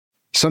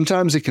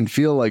Sometimes it can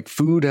feel like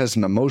food has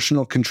an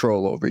emotional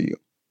control over you.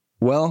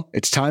 Well,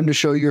 it's time to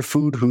show your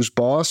food who's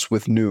boss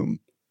with Noom.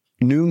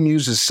 Noom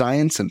uses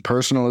science and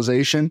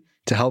personalization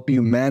to help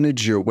you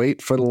manage your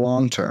weight for the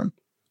long term.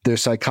 Their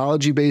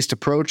psychology-based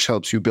approach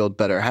helps you build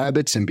better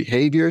habits and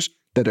behaviors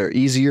that are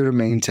easier to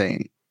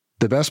maintain.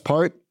 The best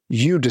part?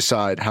 You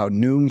decide how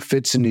Noom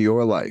fits into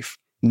your life,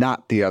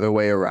 not the other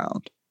way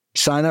around.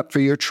 Sign up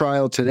for your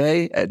trial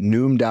today at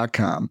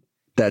Noom.com.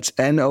 That's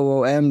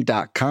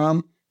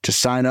Noom.com to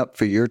sign up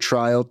for your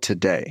trial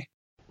today.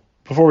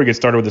 Before we get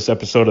started with this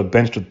episode of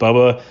Benched with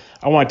Bubba,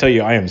 I want to tell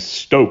you I am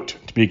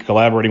stoked to be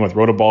collaborating with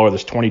Rotoballer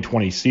this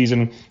 2020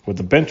 season with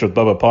the Benched with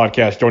Bubba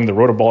podcast joining the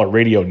Rotoballer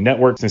radio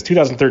network. Since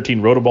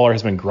 2013, Rotoballer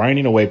has been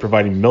grinding away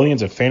providing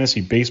millions of fantasy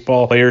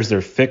baseball players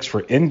their fix for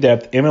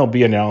in-depth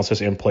MLB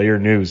analysis and player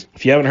news.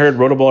 If you haven't heard,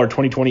 Rotoballer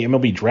 2020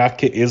 MLB Draft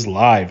Kit is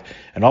live,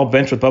 and all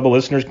Benched with Bubba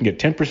listeners can get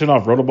 10%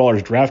 off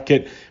Rotoballer's Draft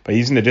Kit by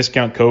using the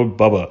discount code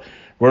BUBBA.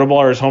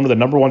 Rotoballer is home to the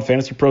number one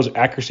Fantasy Pros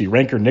accuracy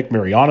ranker, Nick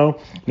Mariano.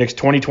 Nick's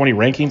 2020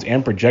 rankings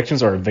and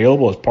projections are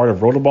available as part of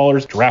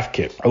Rotoballer's Draft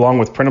Kit, along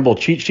with printable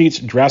cheat sheets,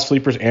 draft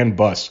sleepers, and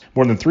busts.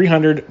 More than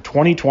 300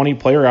 2020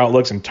 player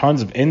outlooks and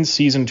tons of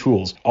in-season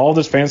tools. All of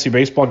this fantasy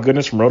baseball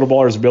goodness from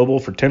Rotoballer is available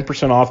for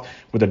 10% off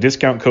with a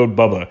discount code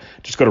BUBBA.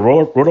 Just go to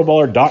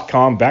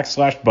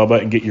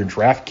rotoballer.com/BUBBA and get your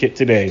Draft Kit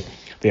today.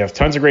 They have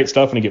tons of great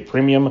stuff and you get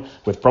premium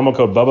with promo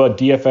code BUBBA,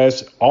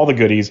 DFS, all the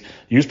goodies.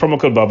 Use promo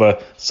code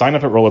BUBBA, sign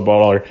up at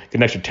Rollerballer, get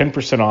an extra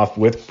 10% off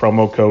with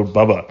promo code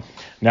BUBBA.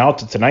 Now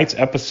to tonight's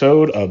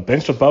episode of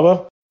Benched with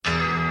Bubba.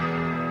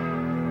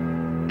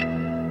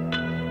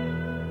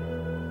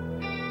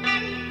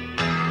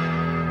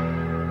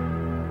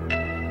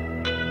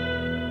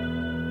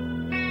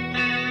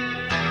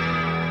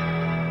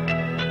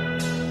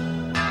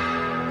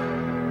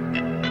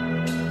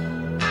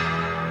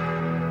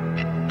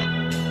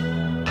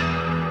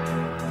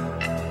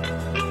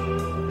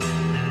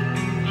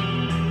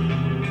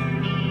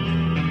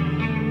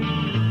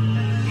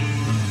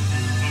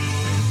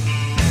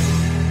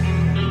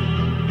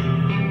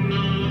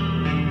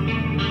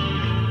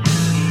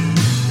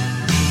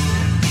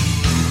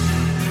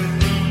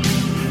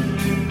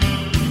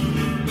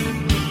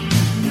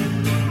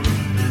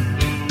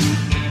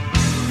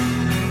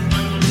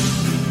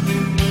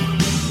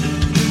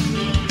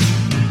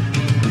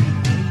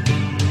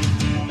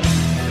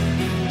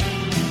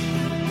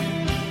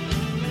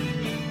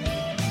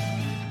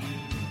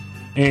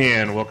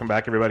 And welcome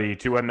back, everybody,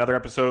 to another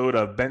episode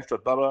of Benched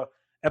with Bubba,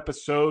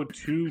 episode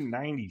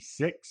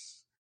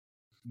 296.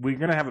 We're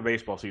going to have a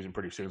baseball season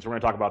pretty soon, so we're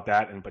going to talk about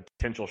that and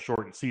potential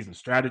shortened season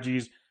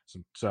strategies,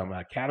 some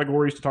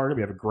categories to target.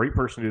 We have a great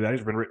person to do that.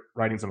 He's been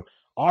writing some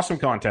awesome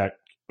content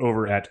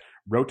over at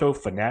Roto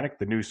Fanatic,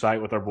 the new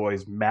site with our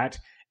boys Matt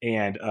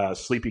and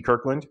Sleepy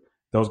Kirkland.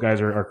 Those guys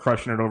are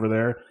crushing it over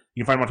there.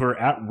 You can find them on Twitter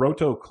at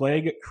Roto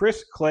Clegg.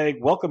 Chris Clegg,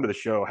 welcome to the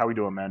show. How we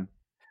doing, man?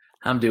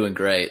 I'm doing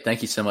great.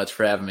 Thank you so much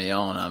for having me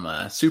on.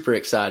 I'm super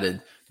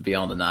excited to be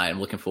on tonight. I'm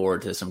looking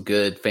forward to some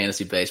good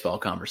fantasy baseball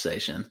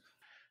conversation.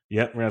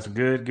 Yep, we're going to have some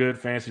good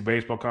fantasy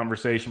baseball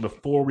conversation.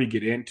 Before we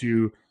get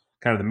into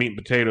kind of the meat and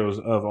potatoes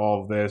of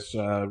all of this,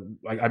 I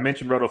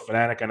mentioned Roto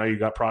Fanatic. I know you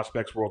got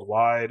prospects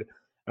worldwide.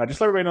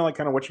 Just let everybody know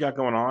kind of what you got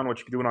going on, what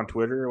you're doing on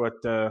Twitter,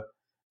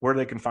 where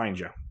they can find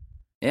you.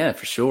 Yeah,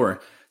 for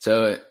sure.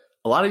 So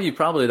a lot of you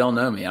probably don't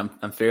know me.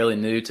 I'm fairly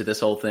new to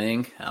this whole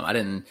thing. I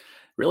didn't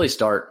really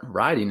start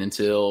writing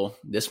until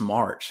this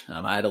March.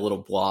 I had a little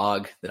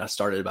blog that I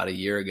started about a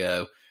year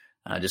ago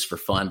just for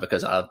fun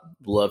because I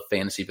love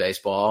fantasy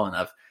baseball and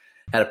I've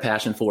had a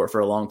passion for it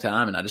for a long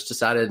time. And I just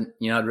decided,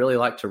 I'd really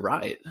like to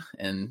write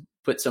and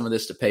put some of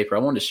this to paper. I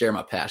wanted to share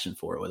my passion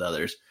for it with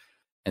others.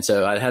 And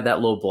so I had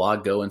that little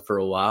blog going for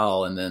a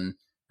while. And then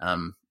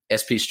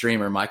SP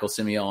streamer Michael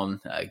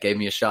Simeon gave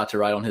me a shot to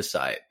write on his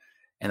site.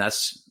 And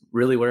that's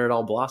really where it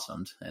all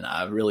blossomed. And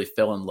I really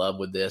fell in love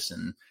with this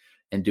and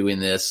doing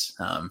this.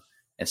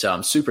 And so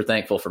I'm super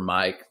thankful for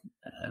Mike.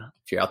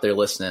 If you're out there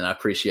listening, I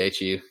appreciate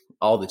you,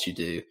 all that you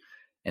do.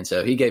 And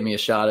so he gave me a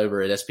shot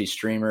over at SP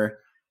Streamer.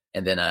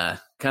 And then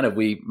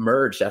we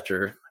merged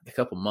after a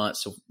couple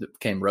months. So it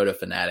became Roto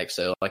Fanatic.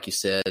 So like you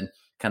said,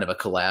 kind of a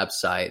collab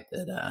site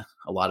that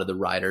a lot of the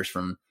writers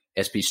from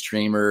SP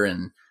Streamer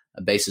and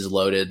Bases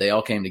Loaded, they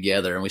all came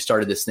together. And we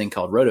started this thing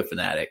called Roto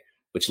Fanatic,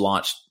 which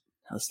launched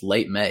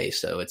late May.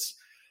 So it's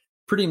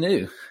pretty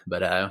new,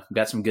 but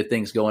got some good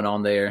things going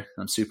on there.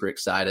 I'm super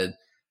excited.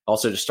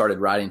 Also just started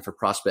writing for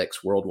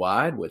Prospects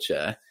Worldwide, which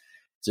is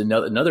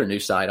another new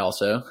site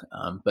also.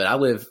 But I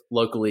live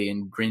locally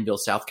in Greenville,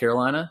 South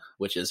Carolina,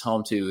 which is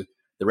home to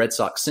the Red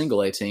Sox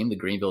single A team, the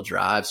Greenville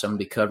Drive. So I'm going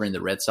to be covering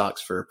the Red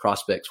Sox for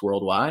Prospects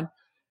Worldwide.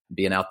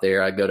 Being out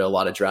there, I go to a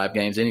lot of Drive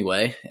games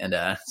anyway. And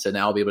so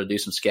now I'll be able to do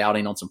some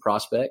scouting on some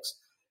prospects.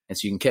 And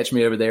so you can catch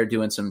me over there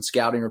doing some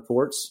scouting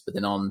reports, but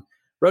then on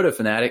Roto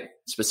Fanatic,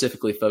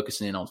 specifically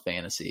focusing in on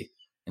fantasy.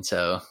 And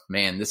so,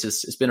 man,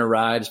 it's been a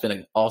ride. It's been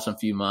an awesome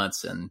few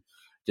months and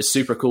just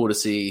super cool to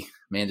see,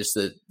 man, just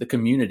the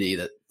community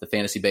that the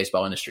fantasy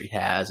baseball industry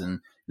has.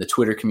 And the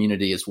Twitter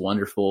community is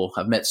wonderful.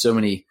 I've met so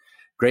many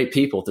great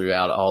people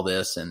throughout all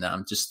this. And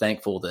I'm just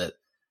thankful that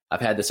I've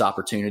had this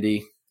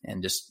opportunity,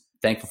 and just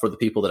thankful for the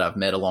people that I've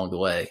met along the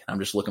way. I'm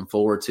just looking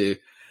forward to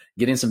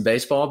getting some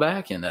baseball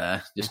back and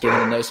just getting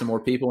to know some more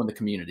people in the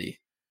community.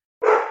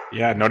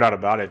 Yeah, no doubt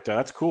about it.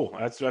 That's cool.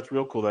 That's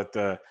real cool.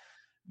 That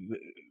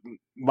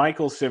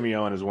Michael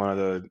Simeone is one of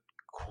the.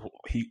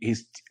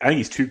 He's I think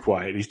he's too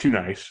quiet. He's too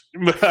nice,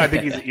 but I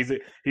think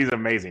he's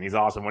amazing. He's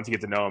awesome. Once you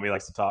get to know him, he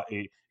likes to talk.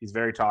 He's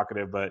very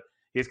talkative, but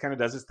he just kind of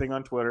does his thing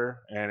on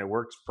Twitter, and it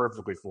works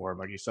perfectly for him.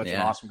 Like, he's such an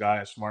awesome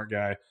guy, a smart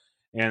guy,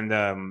 and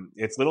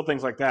it's little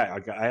things like that.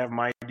 Like, I have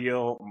my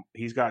deal.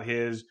 He's got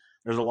his.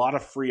 There's a lot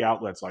of free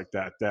outlets like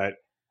that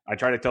I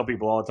try to tell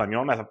people all the time. You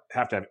don't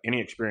have to have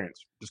any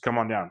experience. Just come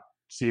on down,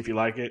 see if you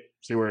like it,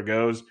 see where it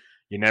goes.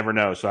 You never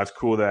know. So that's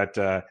cool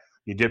that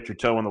you dipped your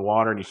toe in the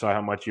water and you saw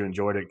how much you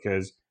enjoyed it,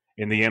 because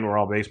in the end, we're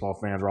all baseball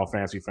fans. We're all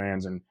fantasy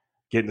fans, and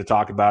getting to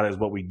talk about it is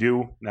what we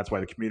do. And that's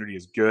why the community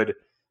is good.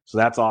 So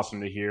that's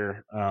awesome to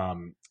hear.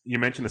 You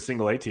mentioned the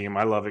single A team.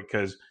 I love it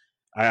because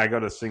I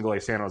go to single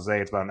A San Jose.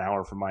 It's about an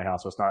hour from my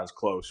house, so it's not as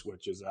close,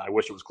 which is, I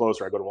wish it was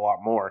closer. I go to a lot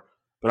more,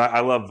 but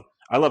I love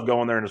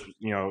going there and just,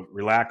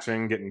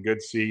 relaxing, getting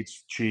good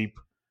seats, cheap,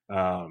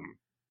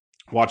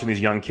 watching these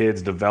young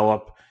kids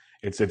develop.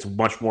 It's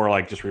much more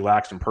like just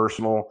relaxed and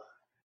personal.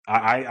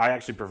 I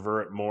actually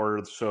prefer it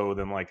more so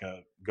than like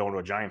going to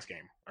a Giants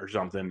game or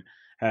something.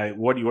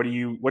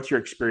 What's your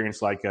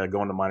experience like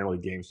going to minor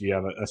league games? Do you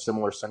have a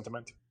similar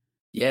sentiment?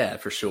 Yeah,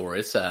 for sure.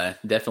 It's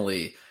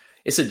definitely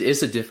it's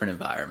a different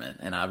environment,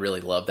 and I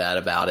really love that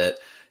about it.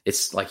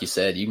 It's like you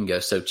said, you can go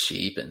so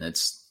cheap, and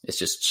it's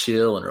just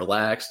chill and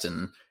relaxed,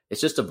 and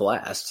it's just a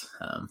blast.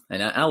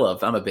 And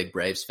I'm a big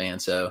Braves fan,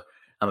 so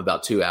I'm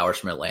about 2 hours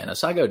from Atlanta,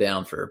 so I go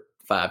down for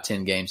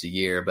 5-10 games a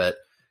year. But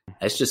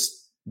it's just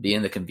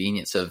being the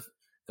convenience of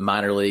the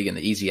minor league and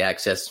the easy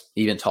access,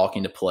 even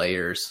talking to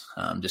players,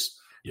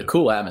 the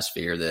cool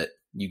atmosphere that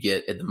you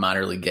get at the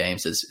minor league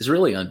games is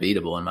really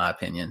unbeatable, in my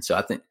opinion. So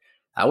I think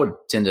I would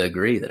tend to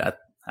agree that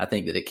I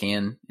think that it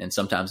can and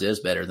sometimes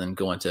is better than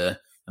going to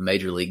a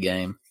major league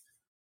game.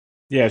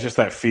 Yeah, it's just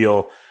that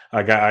feel.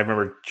 I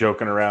remember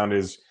joking around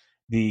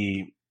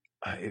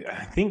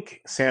I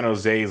think San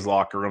Jose's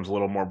locker room's a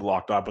little more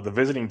blocked off, but the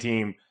visiting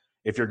team,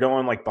 if you're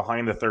going like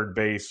behind the third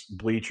base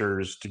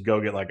bleachers to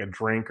go get like a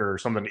drink or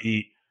something to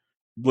eat,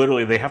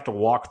 literally they have to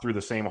walk through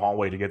the same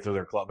hallway to get to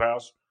their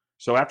clubhouse.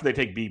 So after they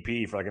take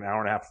BP for like an hour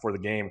and a half before the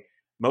game,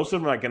 most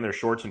of them are like in their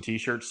shorts and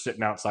t-shirts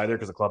sitting outside there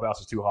because the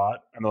clubhouse is too hot,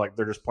 and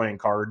they're just playing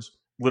cards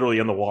literally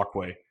in the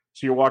walkway.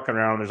 So you're walking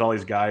around, there's all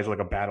these guys with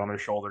like a bat on their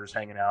shoulders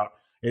hanging out.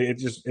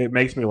 It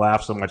makes me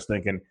laugh so much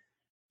thinking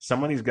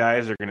some of these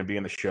guys are going to be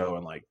in the show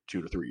in like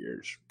 2 to 3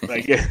 years.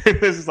 Like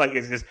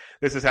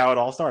this is how it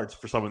all starts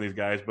for some of these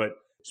guys. But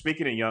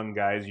speaking of young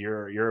guys,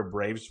 you're a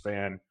Braves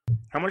fan.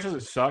 How much does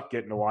it suck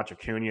getting to watch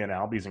Acuna and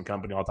Albies and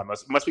company all the time? It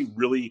must be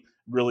really,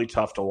 really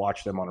tough to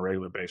watch them on a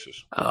regular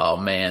basis. Oh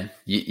man,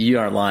 you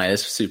aren't lying.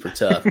 It's super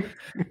tough.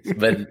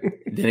 But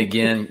then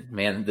again,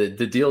 man,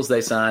 the deals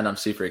they signed, I'm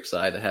super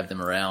excited to have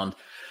them around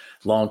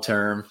long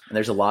term. And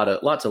there's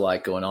lots of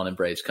like going on in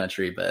Braves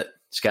country, but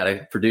just got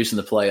to produce in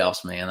the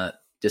playoffs, man.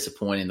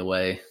 Disappointing the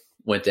way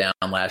went down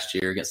last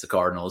year against the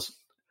Cardinals.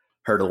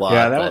 Hurt a lot.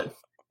 Yeah,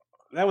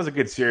 that was a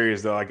good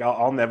series, though. Like,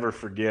 I'll never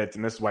forget,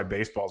 and this is why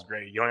baseball's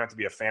great. You don't have to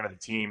be a fan of the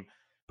team,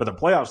 but the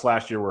playoffs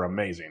last year were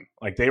amazing.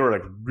 Like, they were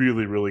like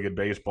really, really good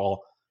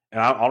baseball.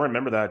 And I'll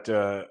remember that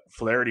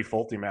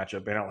Flaherty-Folty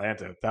matchup in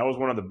Atlanta. That was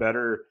one of the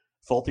better.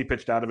 Folty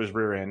pitched out of his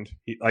rear end.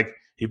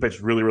 He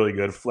pitched really, really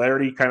good.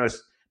 Flaherty kind of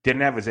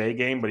didn't have his A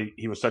game, but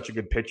he was such a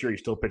good pitcher. He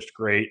still pitched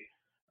great.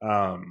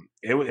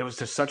 It was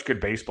just such good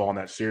baseball in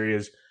that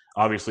series.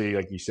 Obviously,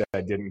 like you said,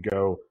 didn't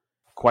go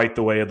quite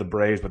the way of the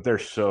Braves, but they're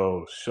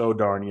so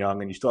darn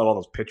young, and you still have all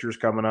those pitchers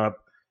coming up.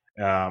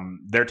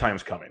 Their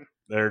time's coming.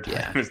 Their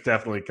time is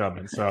definitely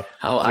coming. So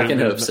I can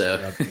hope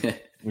so.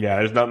 Yeah,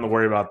 there's nothing to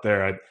worry about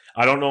there.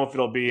 I don't know if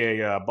it'll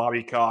be a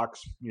Bobby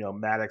Cox,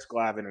 Maddox,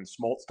 Glavine, and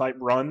Smoltz type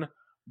run,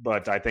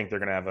 but I think they're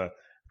going to have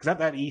because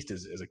that East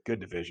is a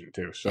good division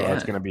too. So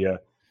it's going to be a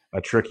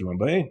tricky one.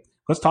 But hey,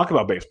 let's talk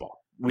about baseball.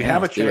 We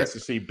have a chance to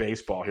see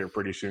baseball here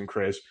pretty soon,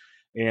 Chris.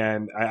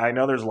 And I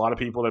know there's a lot of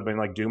people that have been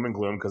like doom and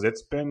gloom because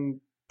it's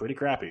been pretty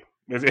crappy.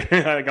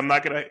 Like, I'm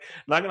not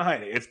gonna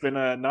hide it. It's been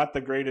not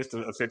the greatest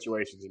of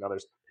situations.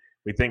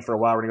 We think for a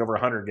while we're gonna go over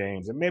 100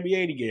 games and maybe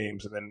 80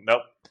 games, and then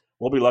nope,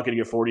 we'll be lucky to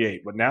get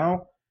 48. But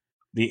now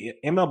the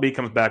MLB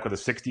comes back with a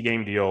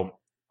 60-game deal,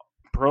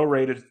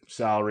 prorated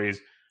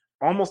salaries,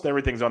 almost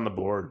everything's on the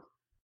board.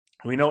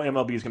 We know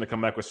MLB is going to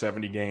come back with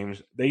 70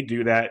 games. They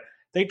do that.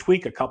 They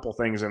tweak a couple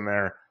things in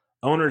there.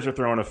 Owners are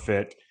throwing a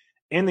fit.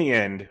 In the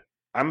end,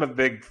 I'm a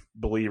big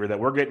believer that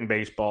we're getting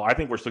baseball. I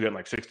think we're still getting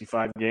like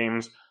 65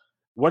 games.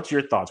 What's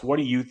your thoughts? What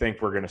do you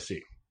think we're going to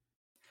see?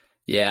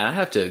 Yeah, I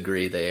have to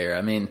agree there.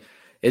 I mean,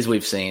 as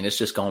we've seen, it's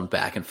just gone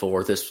back and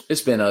forth.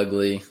 It's been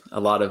ugly, a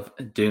lot of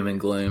doom and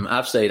gloom.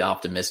 I've stayed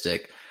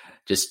optimistic,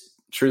 just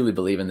truly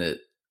believing that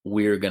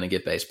we're going to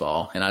get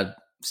baseball, and I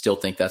still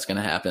think that's going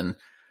to happen.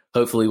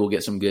 Hopefully we'll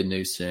get some good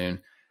news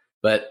soon.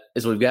 But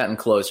as we've gotten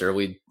closer,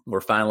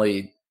 we're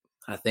finally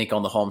I think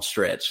on the home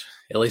stretch.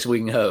 At least we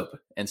can hope.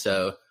 And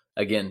so,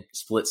 again,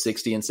 split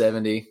 60 and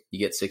 70. You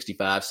get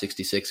 65,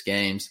 66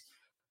 games,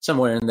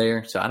 somewhere in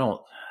there. So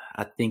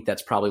I think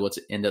that's probably what's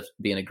end up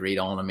being agreed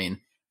on. I mean,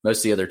 most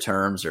of the other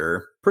terms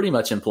are pretty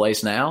much in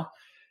place now,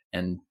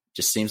 and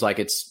just seems like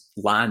it's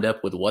lined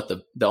up with what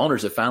the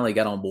owners have finally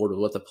got on board with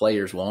what the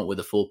players want with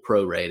the full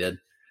prorated.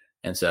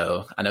 And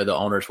so I know the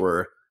owners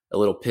were a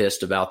little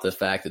pissed about the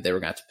fact that they were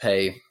going to have to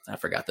pay, I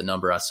forgot the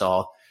number I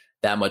saw,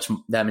 that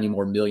many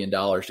more $1 million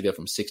to go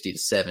from 60 to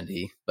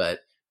 70. But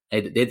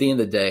at the end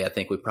of the day, I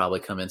think we probably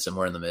come in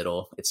somewhere in the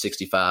middle at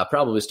 65,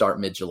 probably start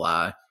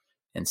mid-July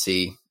and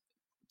see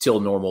till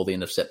normal the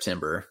end of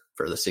September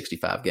for the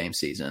 65 game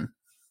season.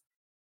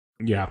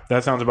 Yeah,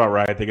 that sounds about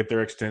right. They get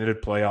their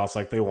extended playoffs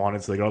like they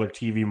wanted, so they got all their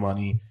TV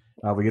money.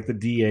 We get the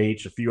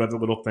DH, a few other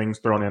little things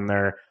thrown in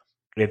there.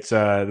 It's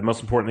the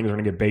most important thing is we're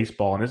going to get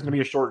baseball, and it's going to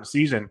be a shortened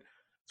season,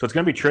 so it's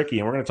going to be tricky.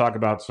 And we're going to talk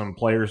about some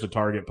players to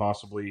target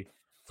possibly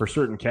for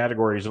certain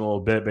categories in a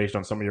little bit based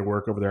on some of your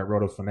work over there at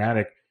Roto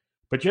Fanatic.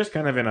 But just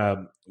kind of in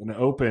an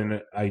open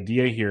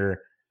idea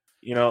here,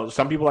 you know,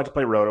 some people like to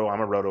play Roto.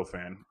 I'm a Roto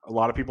fan. A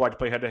lot of people like to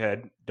play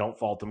head-to-head. Don't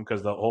fault them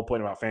because the whole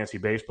point about fantasy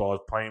baseball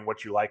is playing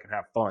what you like and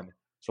have fun.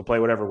 So play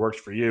whatever works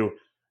for you.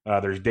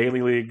 There's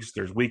daily leagues,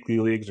 there's weekly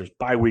leagues, there's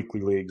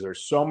bi-weekly leagues.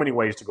 There's so many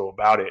ways to go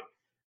about it.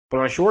 But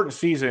on a shortened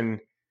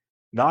season,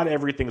 not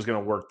everything's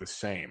going to work the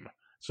same.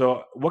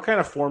 So what kind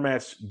of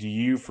formats do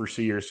you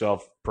foresee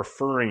yourself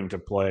preferring to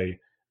play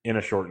in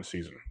a shortened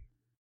season?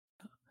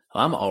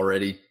 I'm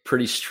already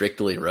pretty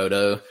strictly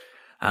Roto.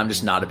 I'm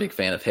just not a big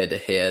fan of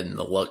head-to-head and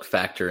the luck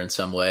factor in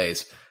some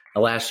ways.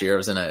 Last year I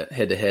was in a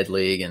head-to-head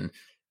league, and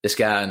this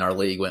guy in our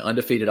league went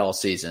undefeated all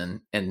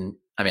season. And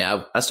I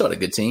mean, I still had a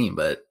good team,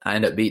 but I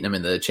ended up beating him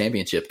in the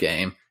championship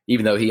game,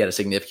 even though he had a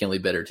significantly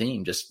better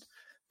team, just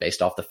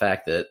based off the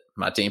fact that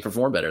my team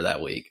performed better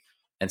that week.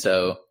 And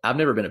so I've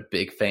never been a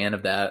big fan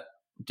of that.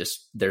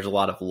 Just there's a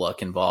lot of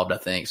luck involved, I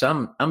think.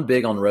 So I'm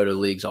big on Roto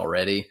leagues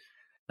already. And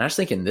I was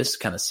thinking this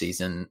kind of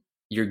season,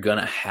 you're going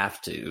to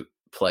have to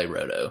play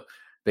Roto,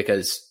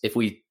 because if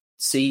we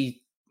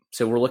see,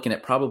 so we're looking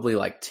at probably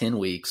like 10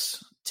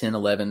 weeks, 10,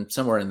 11,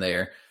 somewhere in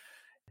there.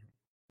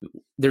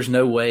 There's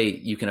no way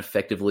you can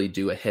effectively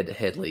do a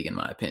head-to-head league, in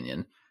my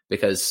opinion,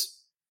 because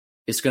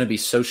it's going to be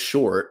so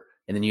short,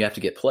 and then you have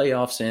to get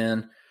playoffs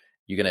in.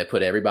 You're going to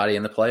put everybody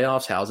in the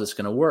playoffs. How's this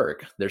going to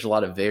work? There's a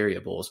lot of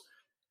variables.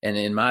 And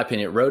in my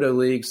opinion, Roto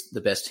leagues,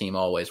 the best team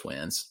always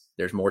wins.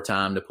 There's more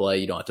time to play.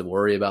 You don't have to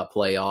worry about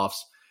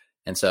playoffs.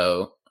 And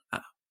so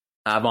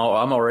I'm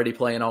already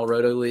playing all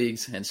Roto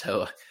leagues, and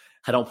so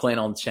I don't plan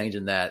on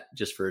changing that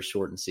just for a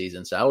shortened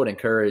season. So I would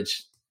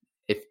encourage,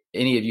 if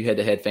any of you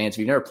head-to-head fans, if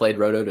you've never played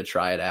Roto, to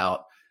try it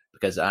out,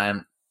 because I'm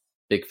a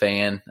big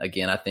fan.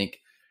 Again, I think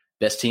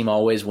best team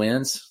always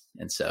wins.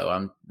 And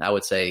so I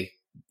would say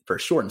for a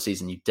shortened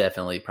season, you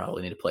definitely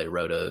probably need to play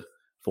Roto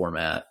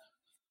format.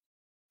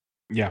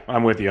 Yeah,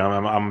 I'm with you.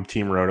 I'm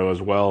Team Roto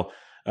as well.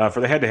 For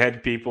the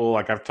head-to-head people,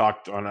 like I've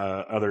talked on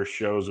other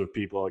shows with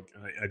people, like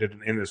I did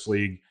an In This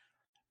League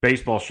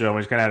baseball show, and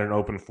we just kind of had an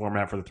open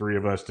format for the three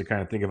of us to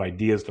kind of think of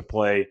ideas to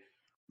play.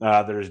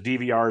 There's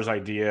DVR's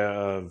idea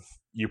of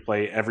you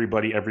play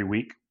everybody every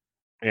week,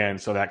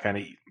 and so that kind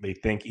of, they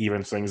think,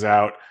 evens things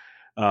out.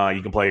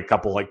 You can play a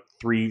couple, like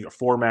 3 or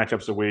 4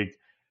 matchups a week.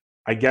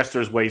 I guess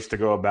there's ways to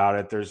go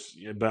about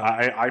it. But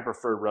I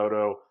prefer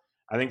Roto.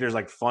 I think there's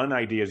like fun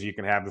ideas you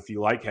can have if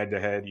you like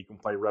head-to-head. You can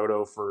play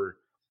Roto for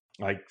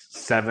like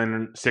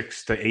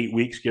 6 to 8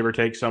 weeks, give or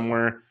take,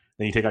 somewhere.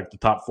 Then you take like the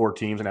top 4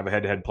 teams and have a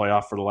head-to-head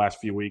playoff for the last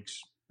few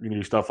weeks. You can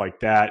do stuff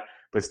like that.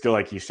 But still,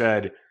 like you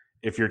said,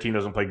 if your team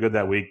doesn't play good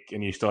that week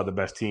and you still have the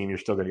best team, you're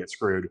still going to get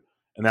screwed.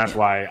 And that's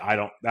why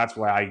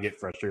I get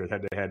frustrated with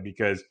head-to-head,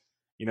 because,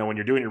 you know, when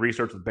you're doing your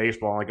research with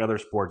baseball and like other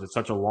sports, it's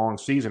such a long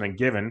season, and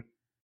given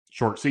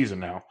short season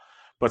now,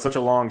 but such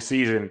a long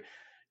season,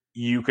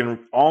 you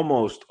can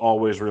almost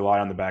always rely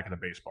on the back of the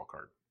baseball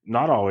card.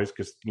 Not always,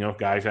 because, you know,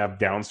 guys have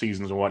down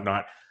seasons and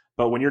whatnot.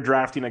 But when you're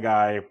drafting a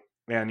guy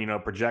and, you know,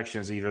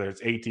 projections, either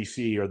it's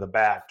ATC or the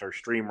bat or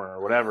streamer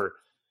or whatever,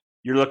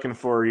 you're looking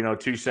for, you know,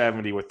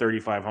 270 with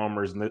 35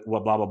 homers and blah,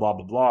 blah, blah, blah,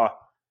 blah, blah.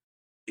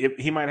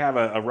 He might have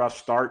a rough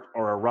start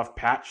or a rough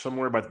patch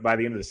somewhere, but by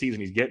the end of the season,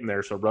 he's getting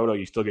there. So Roto,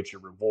 you still get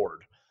your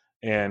reward.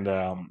 And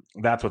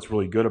that's what's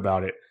really good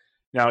about it.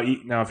 Now,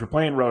 if you're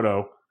playing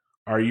Roto,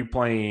 are you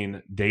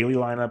playing daily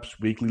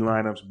lineups, weekly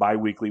lineups,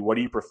 bi-weekly? What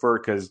do you prefer?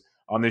 Because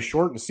on this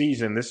shortened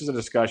season, this is a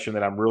discussion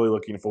that I'm really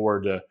looking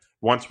forward to.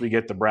 Once we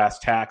get the brass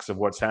tacks of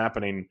what's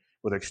happening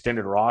with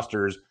extended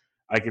rosters,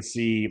 I could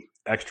see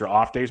extra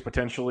off days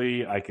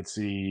potentially. I could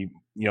see,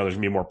 you know, there's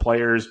going to be more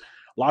players.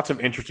 Lots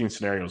of interesting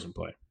scenarios in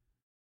play.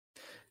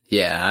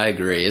 Yeah, I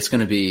agree. It's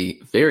going to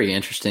be very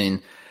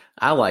interesting.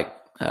 I like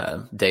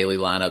daily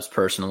lineups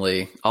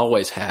personally.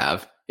 Always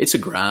have. It's a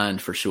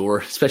grind for sure,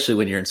 especially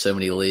when you're in so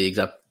many leagues.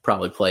 I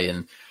probably play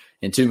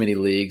in too many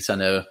leagues. I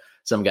know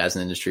some guys in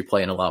the industry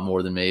playing a lot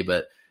more than me,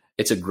 but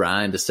it's a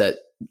grind to set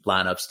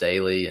lineups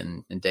daily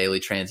and daily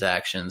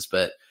transactions.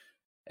 But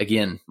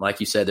again, like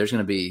you said, there's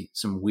going to be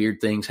some weird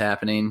things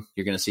happening.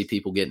 You're going to see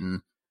people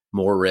getting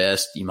more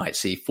rest. You might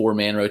see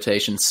 4-man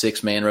rotations,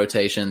 6-man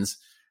rotations.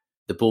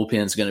 The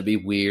bullpen's going to be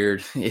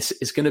weird.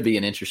 It's going to be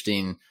an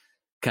interesting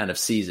kind of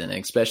season,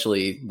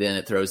 especially then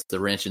it throws the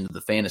wrench into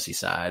the fantasy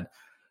side.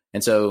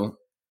 And so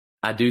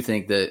I do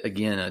think that,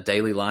 again, a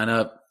daily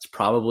lineup is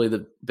probably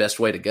the best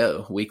way to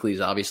go. Weekly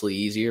is obviously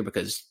easier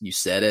because you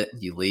set it,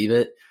 you leave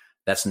it.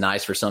 That's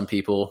nice for some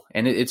people.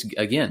 And it's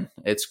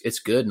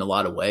good in a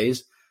lot of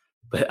ways.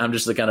 But I'm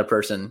just the kind of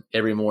person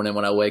every morning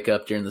when I wake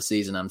up during the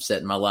season, I'm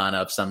setting my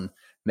lineups. I'm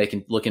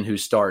looking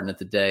who's starting at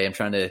the day. I'm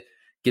trying to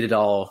get it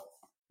all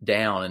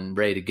down and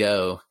ready to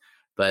go.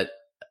 But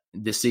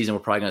this season,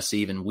 we're probably going to see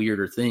even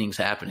weirder things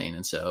happening.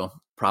 And so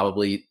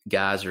probably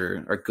guys are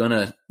going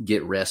to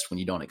get rest when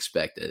you don't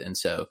expect it. And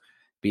so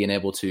being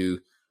able to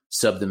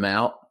sub them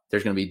out,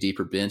 there's going to be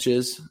deeper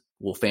benches.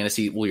 Will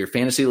your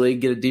fantasy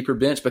league get a deeper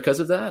bench because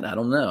of that? I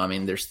don't know. I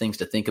mean, there's things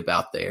to think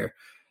about there.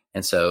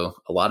 And so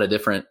a lot of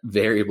different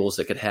variables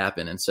that could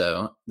happen. And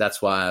so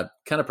that's why I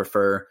kind of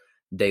prefer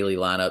daily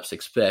lineups,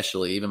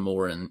 especially even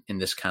more in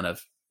this kind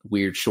of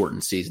weird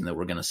shortened season that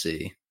we're going to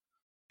see.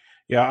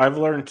 Yeah, I've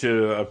learned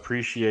to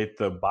appreciate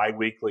the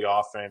bi-weekly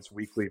offense,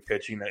 weekly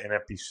pitching that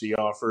NFBC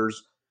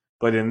offers.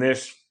 But in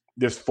this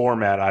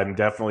format, I'm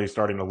definitely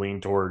starting to lean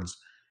towards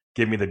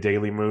give me the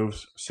daily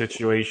moves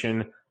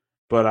situation.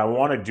 But I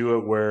want to do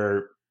it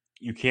where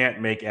you can't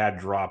make ad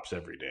drops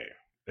every day.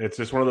 It's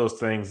just one of those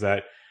things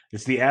that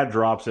it's the ad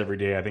drops every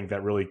day. I think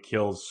that really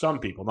kills some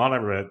people. Not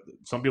everybody.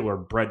 Some people are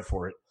bred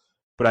for it.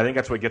 But I think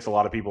that's what gets a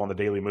lot of people on the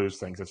daily moves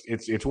things.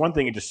 It's one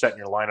thing you just set in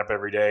your lineup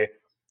every day.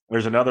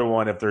 There's another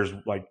one if there's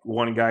like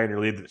one guy in your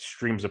league that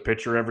streams a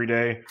pitcher every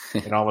day,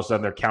 and all of a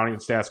sudden their counting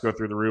stats go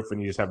through the roof,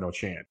 and you just have no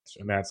chance.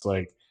 And that's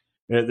like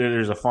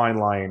there's a fine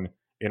line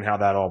in how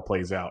that all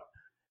plays out.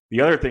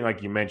 The other thing,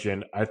 like you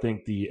mentioned, I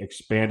think the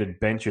expanded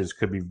benches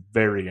could be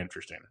very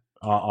interesting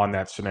on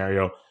that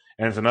scenario,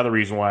 and it's another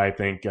reason why I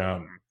think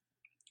a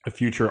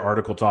future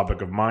article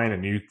topic of mine,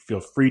 and you feel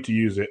free to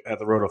use it at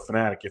the Roto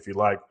Fanatic if you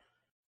like.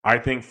 I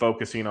think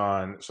focusing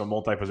on some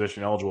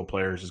multi-position eligible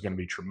players is going to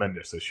be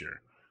tremendous this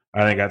year.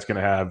 I think that's going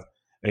to have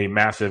a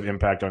massive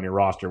impact on your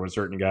roster when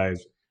certain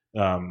guys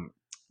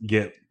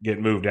get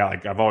moved out.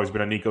 Like I've always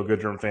been a Nico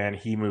Goodrum fan.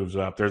 He moves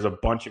up. There's a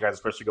bunch of guys,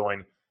 especially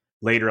going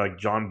later, like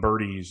John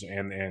Birdies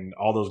and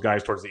all those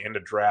guys towards the end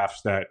of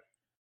drafts that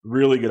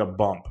really get a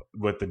bump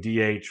with the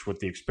DH, with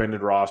the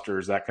expended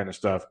rosters, that kind of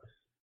stuff.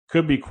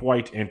 Could be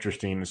quite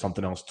interesting and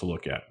something else to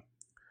look at.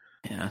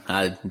 Yeah,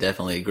 I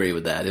definitely agree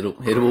with that. It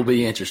will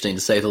be interesting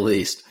to say the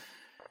least.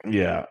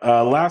 Yeah.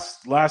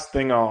 Last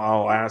thing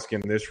I'll ask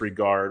in this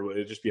regard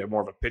would just be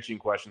more of a pitching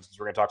question since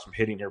we're going to talk some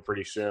hitting here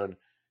pretty soon.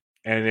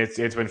 And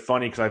it's been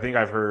funny because I think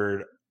I've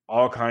heard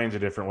all kinds of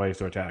different ways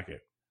to attack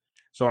it.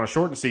 So on a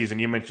shortened season,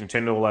 you mentioned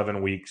 10 to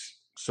 11 weeks.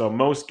 So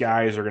most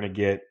guys are going to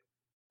get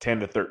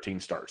 10 to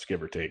 13 starts,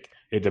 give or take,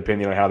 it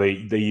depending on how they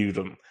use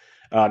them.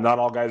 Not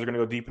all guys are going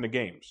to go deep into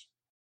games.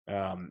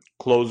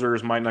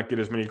 Closers might not get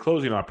as many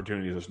closing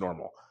opportunities as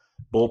normal.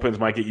 Bullpens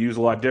might get used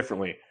a lot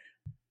differently.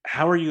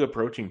 How are you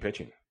approaching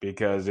pitching?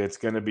 Because it's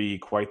going to be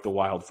quite the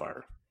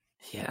wildfire.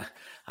 Yeah,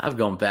 I've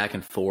gone back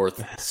and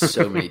forth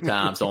so many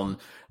times on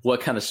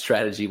what kind of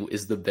strategy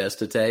is the best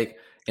to take.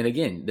 And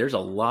again, there's a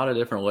lot of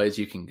different ways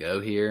you can go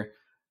here.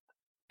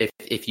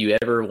 If you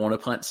ever want to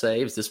punt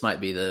saves, this might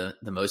be the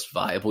most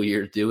viable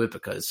year to do it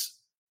because,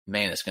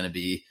 man, it's going to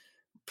be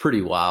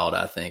pretty wild,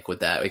 I think, with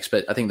that.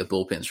 I think the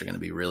bullpens are going to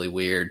be really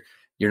weird.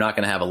 You're not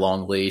going to have a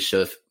long leash.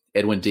 So if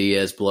Edwin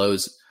Diaz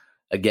blows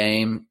a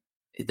game,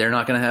 they're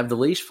not going to have the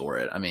leash for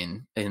it. I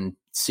mean, in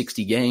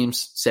 60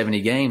 games,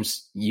 70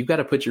 games, you've got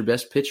to put your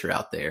best pitcher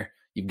out there.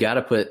 You've got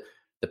to put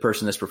the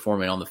person that's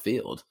performing on the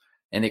field.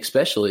 And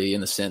especially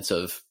in the sense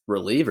of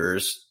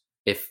relievers,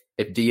 if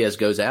Diaz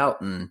goes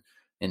out and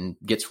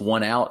gets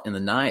one out in the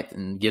ninth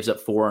and gives up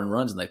 4 earned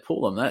runs and they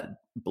pull him, that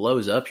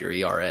blows up your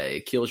ERA.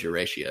 It kills your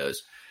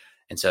ratios.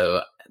 And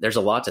so there's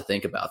a lot to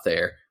think about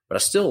there. But I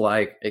still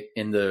like,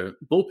 in the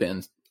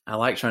bullpen, I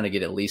like trying to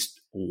get at least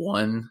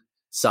one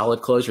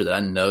solid closer that I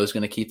know is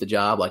going to keep the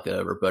job, like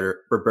a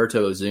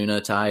Roberto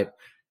Ozuna type.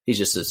 He's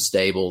just a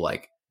stable,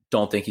 like,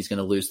 don't think he's going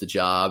to lose the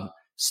job,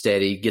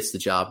 steady, gets the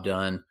job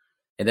done.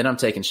 And then I'm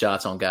taking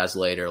shots on guys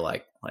later,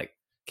 like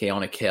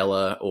Keone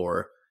Kela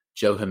or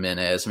Joe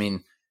Jimenez. I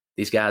mean,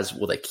 these guys,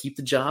 will they keep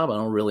the job? I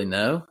don't really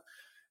know.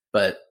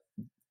 But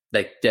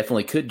they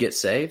definitely could get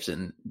saves,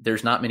 and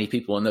there's not many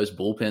people in those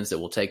bullpens that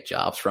will take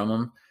jobs from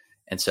them.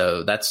 And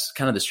so that's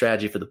kind of the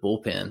strategy for the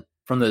bullpen.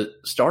 From the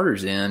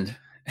starters end,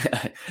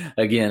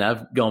 again,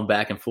 I've gone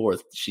back and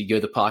forth. Should you go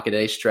the pocket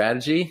ace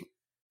strategy?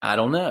 I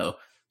don't know.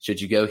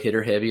 Should you go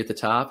hitter heavy at the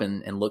top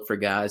and look for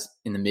guys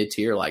in the mid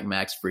tier like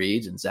Max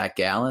Frieds and Zach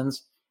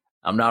Gallons?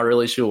 I'm not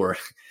really sure.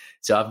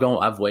 So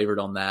I've wavered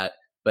on that.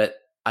 But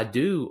I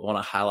do want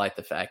to highlight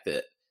the fact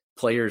that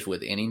players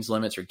with innings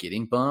limits are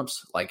getting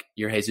bumps. Like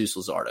your Jesus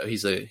Luzardo,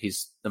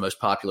 he's the most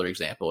popular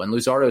example. And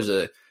Luzardo's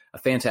a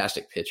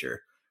fantastic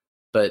pitcher,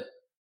 but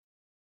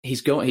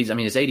his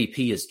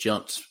ADP has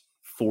jumped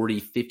 40,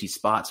 50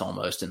 spots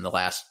almost in the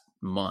last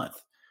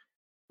month.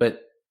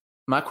 But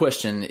my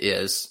question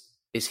is,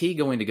 is he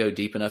going to go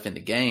deep enough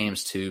into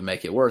games to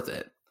make it worth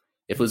it?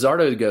 If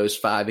Luzardo goes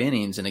 5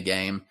 innings in a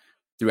game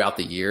throughout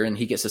the year and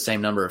he gets the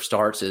same number of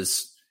starts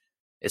as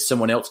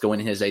someone else going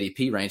in his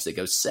ADP range that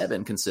goes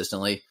 7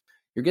 consistently,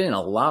 you're getting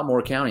a lot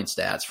more counting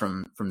stats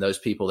from those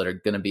people that are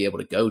going to be able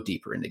to go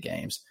deeper into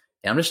games.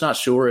 And I'm just not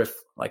sure if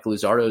like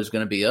Luzardo is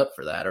going to be up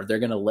for that, or they're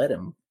going to let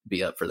him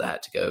be up for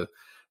that to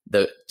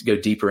go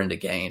deeper into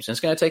games. And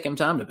it's going to take him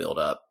time to build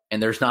up.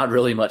 And there's not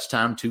really much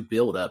time to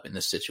build up in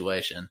this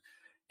situation.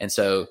 And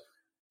so,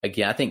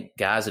 again, I think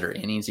guys that are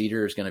innings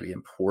eaters is going to be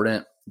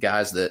important.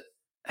 Guys that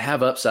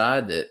have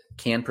upside, that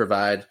can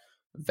provide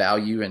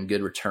value and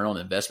good return on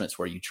investments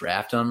where you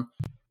draft them.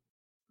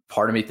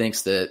 Part of me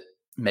thinks that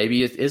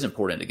maybe it is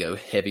important to go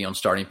heavy on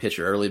starting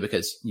pitcher early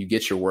because you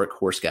get your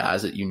workhorse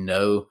guys that you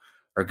know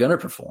are going to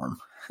perform.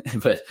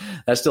 But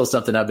that's still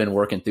something I've been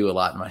working through a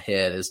lot in my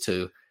head as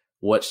to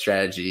what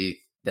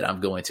strategy that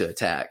I'm going to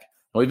attack.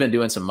 We've been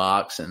doing some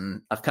mocks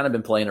and I've kind of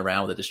been playing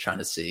around with it, just trying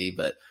to see,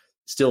 but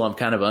still I'm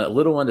kind of a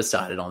little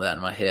undecided on that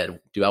in my head.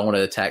 Do I want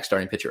to attack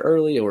starting pitcher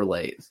early or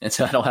late? And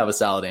so I don't have a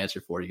solid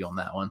answer for you on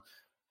that one.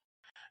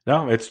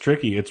 No, it's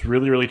tricky. It's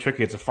really, really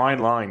tricky. It's a fine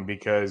line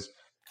because,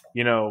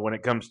 you know, when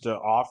it comes to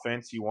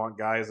offense, you want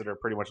guys that are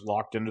pretty much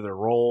locked into their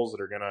roles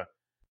that are going to,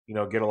 you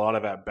know, get a lot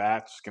of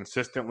at-bats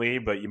consistently,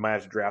 but you might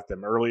have to draft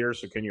them earlier.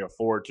 So can you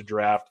afford to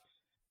draft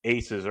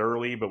aces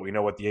early? But we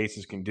know what the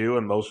aces can do,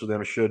 and most of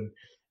them should,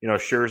 you know,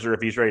 Scherzer,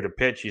 if he's ready to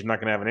pitch, he's not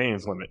going to have an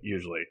innings limit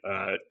usually.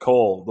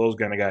 Cole, those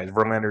kind of guys.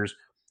 Verlander's,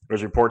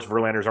 there's reports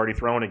Verlander's already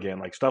thrown again.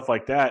 Like stuff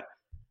like that,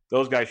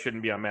 those guys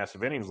shouldn't be on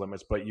massive innings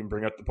limits, but you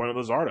bring up the point of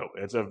Luzardo.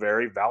 It's a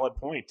very valid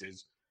point.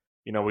 Is,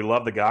 you know, we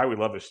love the guy. We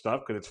love his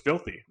stuff because it's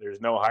filthy.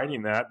 There's no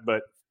hiding that,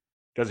 but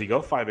does he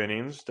go 5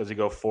 innings? Does he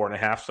go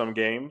 4.5 some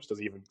games? Does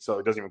he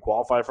doesn't even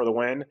qualify for the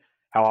win?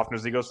 How often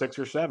does he go 6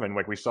 or 7?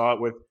 Like we saw it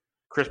with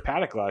Chris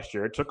Paddock last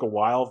year. It took a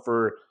while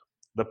for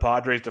the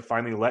Padres to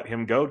finally let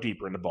him go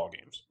deeper into ball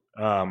games.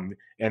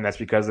 And that's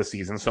because the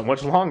season's so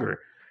much longer.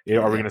 You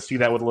know, are we going to see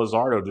that with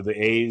Luzardo? Do the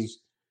A's,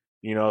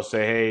 you know,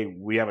 say, hey,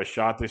 we have a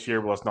shot this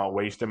year, but let's not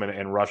waste him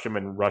and rush him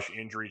and rush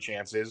injury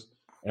chances,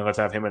 and let's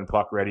have him and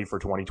Puck ready for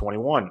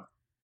 2021.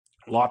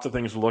 Lots of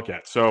things to look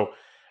at. So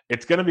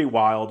it's going to be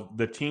wild.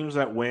 The teams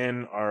that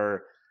win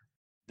are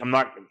 –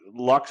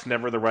 luck's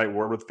never the right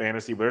word with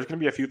fantasy, but there's going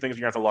to be a few things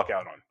you're going to have to luck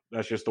out on.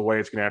 That's just the way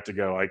it's going to have to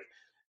go. Like,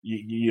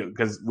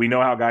 because we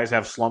know how guys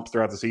have slumps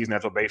throughout the season.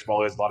 That's what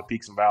baseball is, a lot of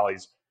peaks and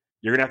valleys.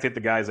 You're going to have to hit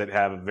the guys that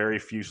have very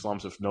few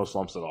slumps, if no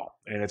slumps at all.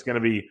 And it's going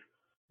to be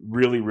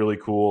really, really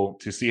cool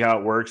to see how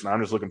it works. And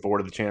I'm just looking forward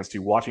to the chance to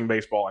watching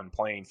baseball and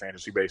playing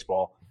fantasy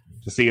baseball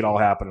to see it all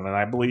happen. And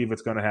I believe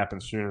it's going to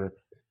happen sooner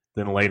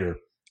than later.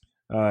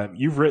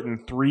 You've written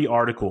 3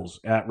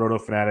 articles at Roto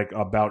Fanatic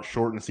about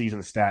shortened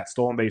season stats,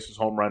 stolen bases,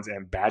 home runs,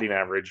 and batting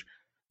average.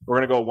 We're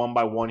going to go one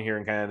by one here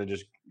and kind of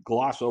just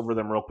gloss over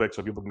them real quick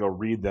so people can go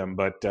read them.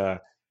 But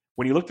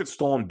when you looked at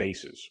stolen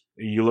bases,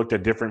 you looked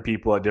at different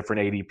people at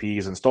different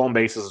ADPs, and stolen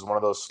bases is one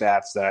of those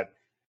stats that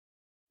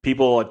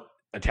people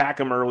attack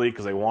them early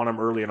because they want them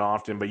early and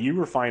often. But you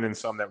were finding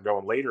some that were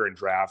going later in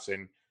drafts,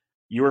 and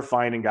you were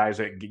finding guys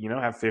that, you know,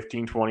 have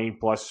 15, 20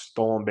 plus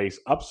stolen base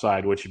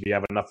upside, which if you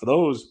have enough of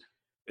those,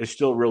 is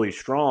still really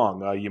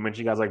strong. You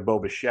mentioned guys like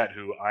Bubba,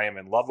 who I am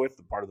in love with,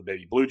 the part of the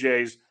baby Blue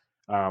Jays.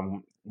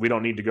 We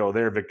don't need to go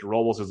there. Victor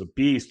Robles is a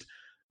beast.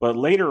 But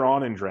later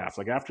on in drafts,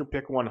 like after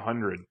pick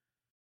 100,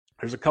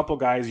 there's a couple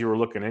guys you were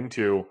looking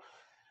into.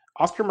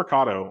 Oscar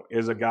Mercado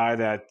is a guy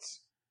that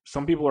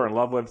some people are in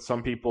love with.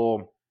 Some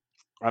people,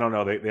 I don't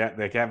know,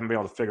 they haven't been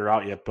able to figure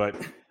out yet. But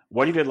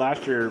what he did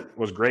last year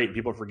was great.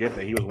 People forget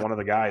that he was one of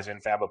the guys in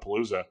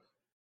Fabapalooza.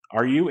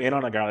 Are you in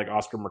on a guy like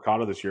Oscar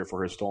Mercado this year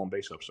for his stolen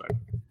base upside?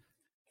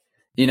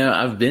 You know,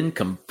 I've been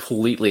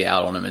completely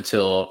out on him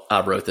until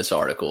I wrote this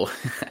article.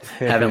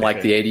 Having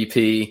liked the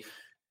ADP,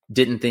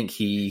 didn't think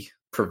he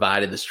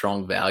provided the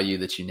strong value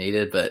that you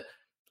needed. But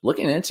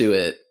looking into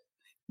it,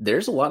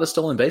 there's a lot of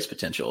stolen base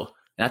potential.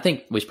 And I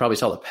think we probably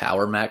saw the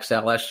power maxed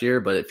out last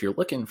year. But if you're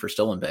looking for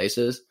stolen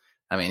bases,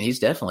 I mean, he's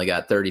definitely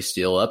got 30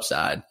 steal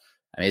upside.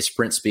 I mean, his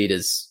sprint speed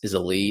is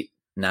elite,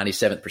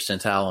 97th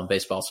percentile on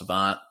Baseball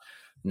Savant,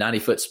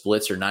 90-foot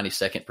splits are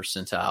 92nd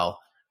percentile.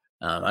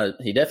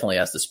 He definitely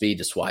has the speed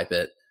to swipe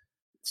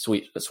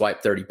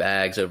 30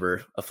 bags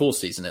over a full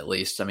season at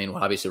least. I mean,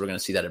 obviously we're going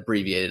to see that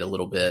abbreviated a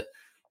little bit,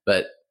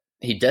 but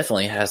he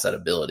definitely has that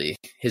ability.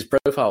 His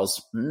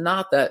profile's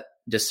not that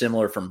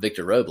dissimilar from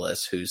Victor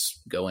Robles, who's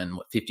going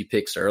 50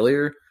 picks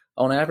earlier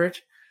on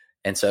average.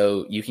 And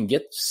so you can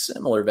get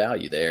similar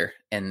value there.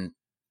 And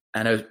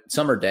I know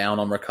some are down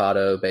on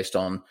Mercado based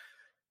on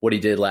what he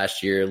did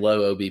last year,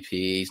 low OBP.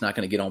 He's not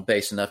going to get on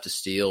base enough to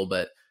steal,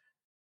 but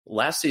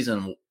last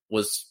season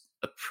was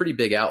a pretty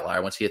big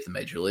outlier once he hit the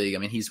major league. I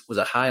mean, he was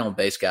a high on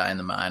base guy in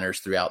the minors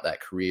throughout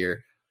that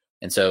career.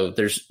 And so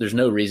there's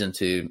no reason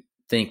to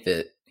think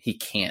that he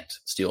can't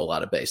steal a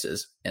lot of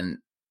bases. And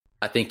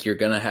I think you're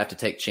going to have to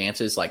take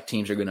chances. Like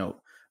teams are going to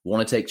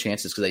want to take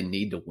chances because they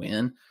need to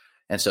win.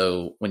 And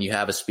so when you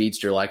have a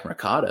speedster like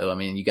Mercado, I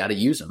mean, you got to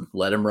use him,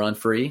 let him run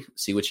free,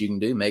 see what you can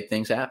do, make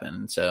things happen.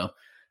 And so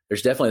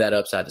there's definitely that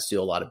upside to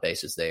steal a lot of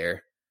bases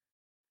there.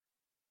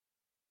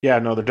 Yeah,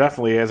 no, there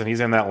definitely is. And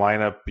he's in that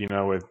lineup,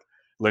 with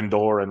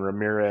Lindor and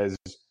Ramirez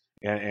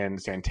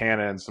and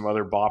Santana and some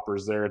other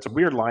boppers there. It's a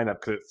weird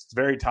lineup because it's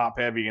very top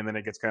heavy and then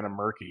it gets kind of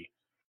murky.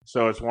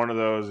 So it's one of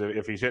those,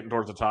 if he's hitting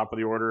towards the top of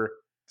the order,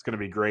 it's going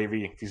to be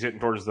gravy. If he's hitting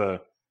towards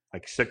the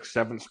 6th,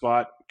 7th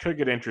spot, could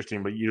get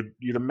interesting, but you'd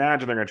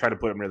imagine they're going to try to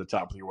put him near the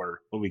top of the order.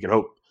 But we could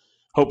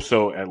hope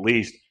so at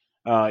least.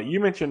 You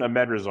mentioned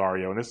Amed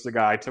Rosario, and this is a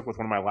guy I took with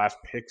one of my last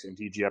picks in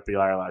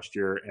TGFBI last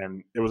year,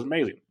 and it was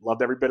amazing.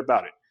 Loved every bit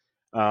about it.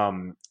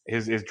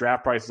 His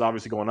draft price is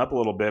obviously going up a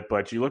little bit,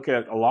 but you look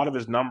at a lot of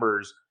his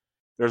numbers,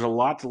 there's a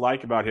lot to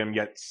like about him,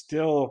 yet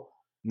still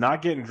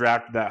not getting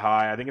drafted that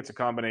high. I think it's a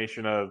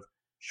combination of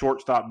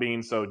shortstop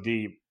being so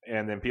deep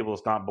and then people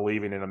just not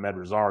believing in Amed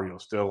Rosario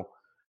still.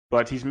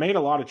 But he's made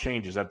a lot of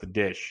changes at the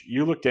dish.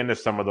 You looked into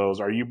some of those.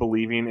 Are you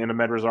believing in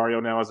Amed Rosario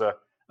now as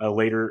a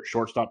later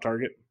shortstop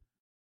target?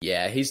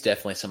 Yeah, he's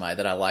definitely somebody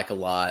that I like a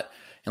lot.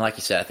 And like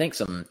you said, I think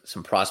some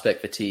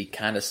prospect fatigue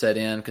kind of set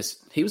in because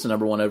he was the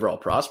number 1 overall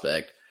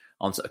prospect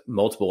on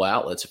multiple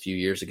outlets a few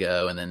years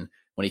ago. And then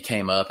when he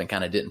came up and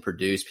kind of didn't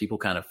produce, people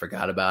kind of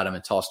forgot about him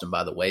and tossed him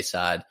by the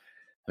wayside.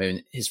 I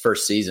mean, his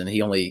first season,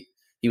 he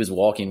was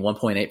walking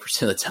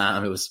 1.8% of the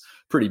time. It was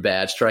pretty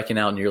bad, striking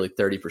out nearly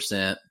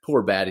 30%,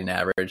 poor batting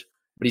average,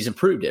 but he's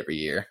improved every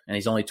year and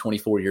he's only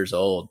 24 years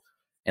old.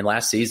 And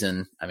last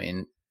season, I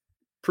mean,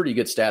 pretty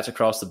good stats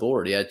across the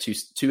board. He had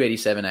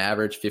 287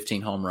 average,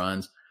 15 home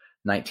runs,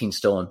 19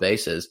 stolen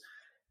bases.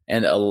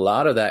 And a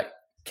lot of that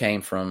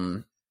came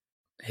from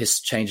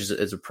his changes,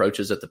 his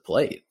approaches at the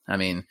plate. I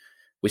mean,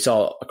 we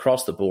saw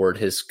across the board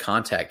his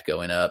contact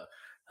going up,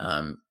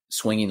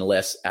 swinging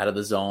less out of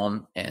the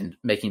zone and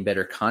making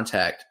better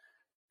contact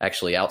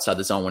actually outside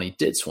the zone when he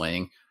did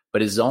swing.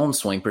 But his zone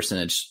swing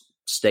percentage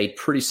stayed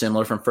pretty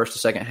similar from first to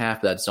second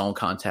half. That zone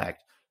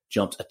contact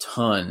jumped a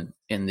ton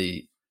in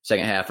the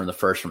second half from the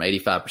first, from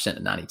 85%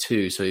 to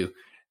 92%. So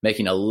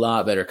making a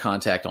lot better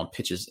contact on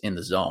pitches in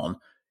the zone.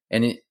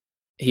 And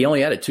he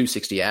only had a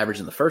 260 average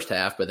in the first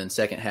half, but then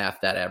second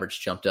half, that average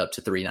jumped up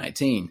to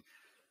 319.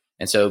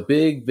 And so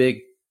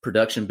big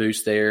production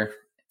boost there.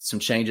 Some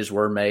changes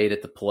were made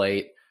at the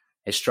plate.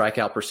 His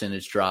strikeout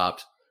percentage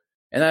dropped.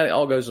 And that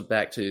all goes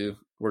back to,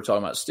 we're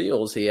talking about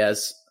steals. He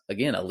has,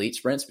 again, elite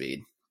sprint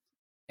speed,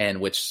 and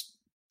which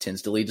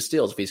tends to lead to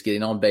steals. If he's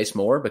getting on base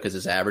more because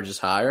his average is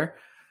higher,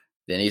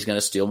 then he's going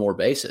to steal more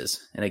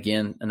bases. And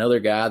again, another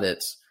guy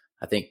that's,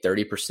 I think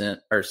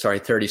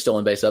 30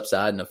 stolen base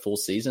upside in a full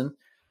season.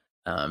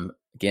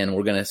 Again,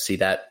 we're going to see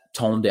that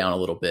tone down a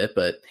little bit,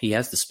 but he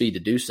has the speed to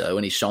do so.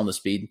 And he's shown the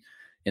speed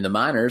in the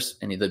minors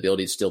and the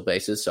ability to steal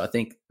bases. So I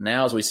think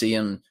now as we see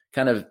him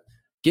kind of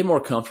get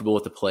more comfortable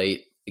with the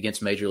plate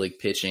against major league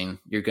pitching,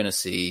 you're going to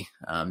see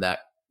that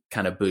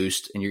kind of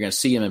boost and you're going to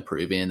see him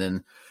improving. And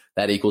then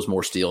that equals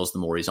more steals the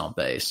more he's on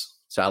base.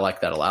 So I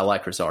like that a lot. I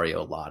like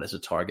Rosario a lot as a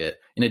target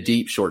in a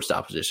deep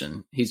shortstop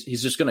position.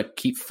 He's just going to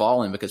keep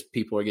falling because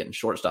people are getting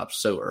shortstops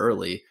so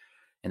early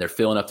and they're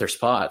filling up their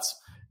spots.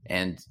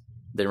 And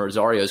then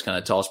Rosario is kind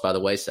of tossed by the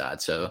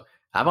wayside. So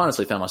I've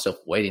honestly found myself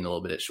waiting a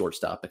little bit at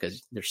shortstop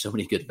because there's so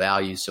many good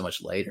values so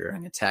much later. I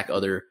can attack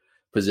other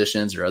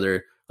positions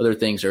or other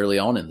things early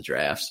on in the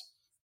drafts.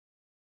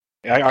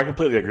 I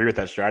completely agree with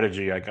that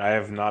strategy. Like, I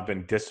have not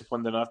been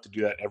disciplined enough to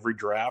do that every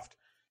draft.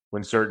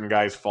 When certain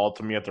guys fall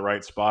to me at the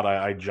right spot,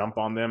 I jump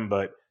on them,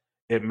 but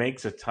it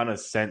makes a ton of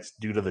sense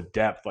due to the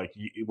depth. Like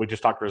we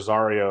just talked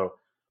Rosario.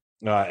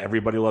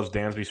 Everybody loves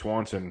Dansby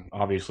Swanson.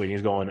 Obviously,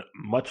 he's going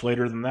much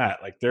later than that.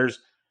 Like there's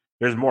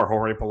more.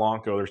 Jorge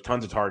Polanco. There's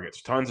tons of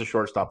targets, tons of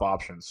shortstop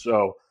options.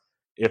 So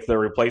if the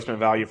replacement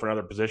value for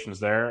another position is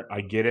there,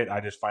 I get it. I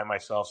just find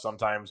myself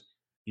sometimes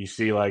you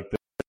see like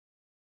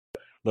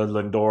the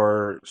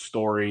Lindor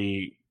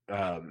Story,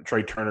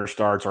 Trey Turner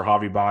starts, or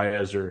Javi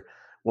Baez, or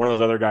one of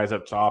those other guys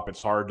up top.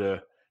 It's hard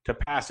to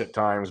pass at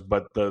times,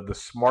 but the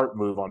smart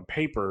move on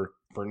paper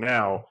for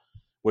now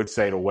would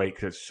say to wait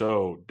because it's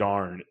so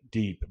darn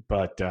deep.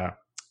 But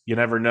you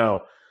never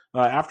know.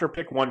 After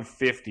pick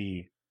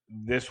 150,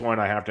 this one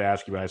I have to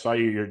ask you about. I saw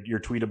your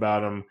tweet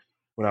about him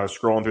when I was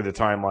scrolling through the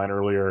timeline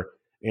earlier,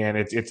 and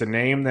it's a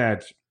name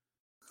that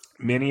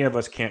many of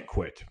us can't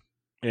quit.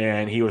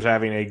 And he was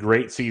having a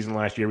great season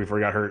last year before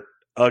he got hurt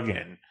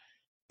again.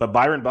 But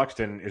Byron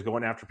Buxton is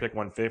going after pick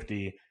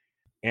 150.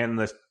 And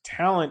the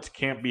talent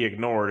can't be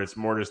ignored. It's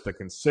more just the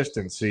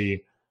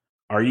consistency.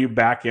 Are you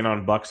back in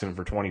on Buxton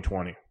for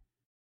 2020?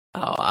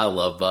 Oh, I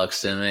love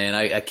Buxton, man.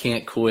 I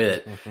can't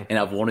quit. And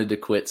I've wanted to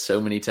quit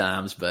so many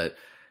times, but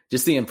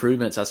just the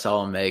improvements I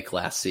saw him make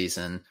last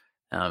season,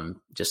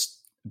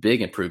 just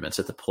big improvements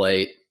at the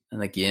plate.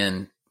 And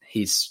again,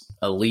 he's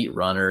elite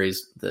runner.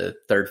 He's the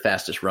third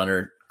fastest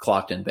runner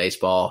clocked in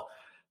baseball,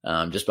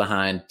 just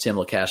behind Tim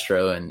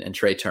LeCastro and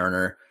Trey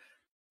Turner.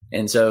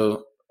 And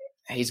so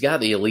he's got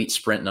the elite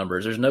sprint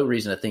numbers. There's no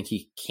reason to think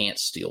he can't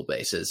steal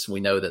bases. We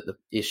know that the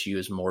issue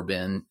has more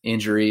been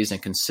injuries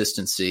and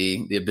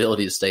consistency, the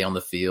ability to stay on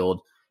the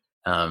field.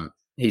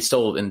 He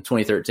stole in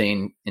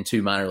 2013 in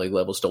 2 minor league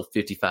levels, stole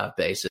 55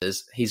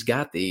 bases. He's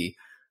got the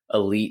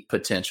elite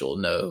potential,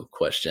 no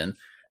question.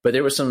 But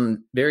there were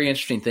some very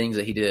interesting things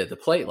that he did at the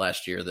plate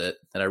last year that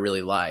I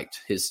really liked.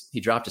 He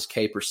dropped his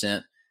K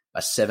percent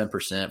by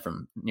 7%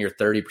 from near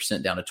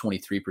 30% down to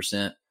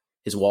 23%.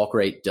 His walk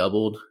rate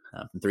doubled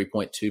from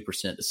 3.2% to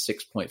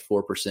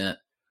 6.4%.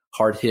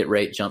 Hard hit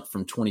rate jumped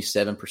from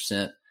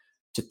 27%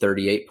 to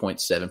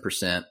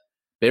 38.7%.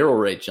 Barrel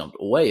rate jumped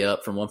way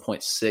up from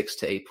 1.6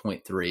 to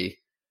 8.3.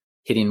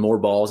 Hitting more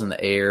balls in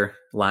the air.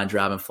 Line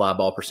drive and fly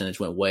ball percentage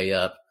went way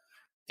up.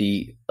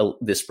 The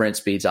sprint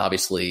speed's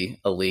obviously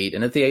elite.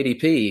 And at the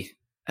ADP,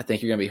 I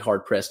think you're going to be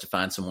hard-pressed to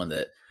find someone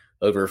that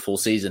over a full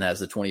season has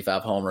the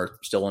 25 homer,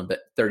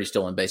 30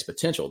 stolen base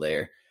potential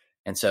there.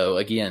 And so,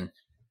 again,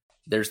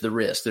 there's the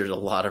risk. There's a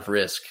lot of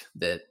risk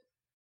that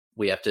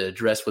we have to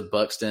address with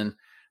Buxton.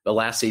 But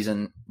last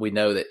season, we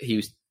know that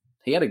he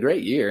had a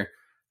great year.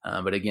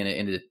 But again, it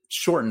ended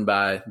shortened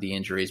by the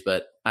injuries.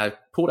 But I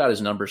pulled out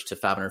his numbers to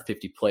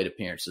 550 plate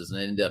appearances and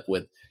ended up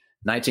with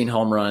 19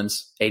 home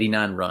runs,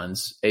 89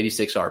 runs,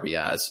 86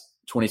 RBIs,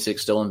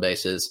 26 stolen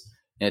bases,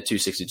 and a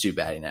 262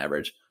 batting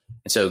average.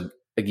 And so,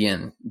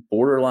 again,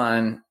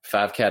 borderline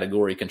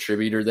 5-category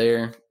contributor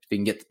there. If he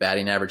can get the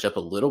batting average up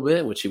a little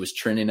bit, which he was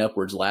trending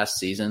upwards last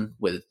season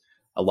with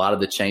a lot of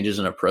the changes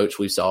in approach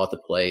we saw at the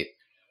plate.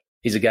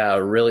 He's a guy I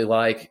really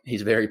like.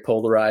 He's very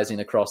polarizing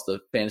across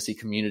the fantasy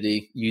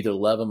community. You either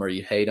love him or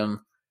you hate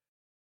him.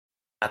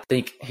 I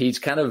think he's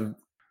kind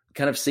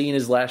of seeing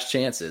his last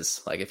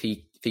chances. Like if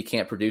he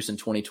can't produce in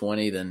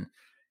 2020, then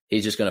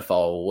he's just going to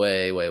fall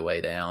way, way,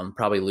 way down.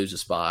 Probably lose a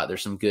spot.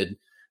 There's some good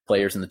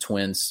players in the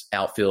Twins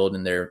outfield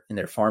in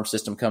their farm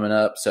system coming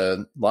up. So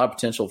a lot of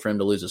potential for him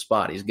to lose a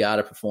spot. He's got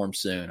to perform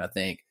soon, I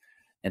think.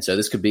 And so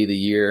this could be the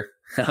year.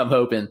 I'm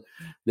hoping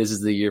this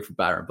is the year for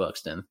Byron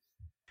Buxton.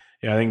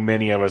 Yeah, I think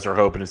many of us are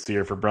hoping it's the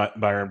year for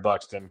Byron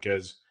Buxton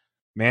because,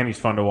 man, he's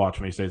fun to watch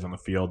when he stays on the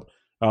field.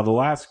 The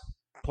last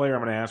player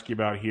I'm going to ask you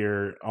about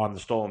here on the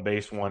stolen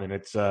base one, and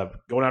it's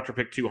going after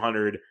pick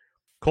 200.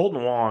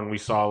 Colton Wong, we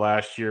saw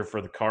last year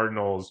for the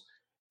Cardinals.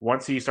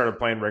 Once he started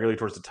playing regularly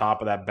towards the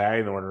top of that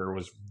batting order,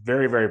 was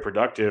very, very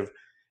productive.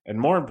 And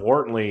more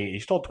importantly, he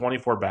stole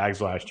 24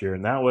 bags last year,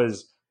 and that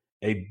was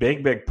a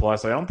big, big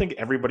plus. I don't think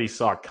everybody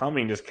saw it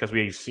coming just because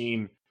we've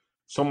seen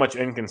so much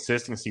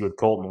inconsistency with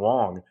Colton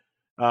Wong.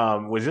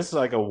 Was this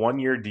like a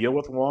one-year deal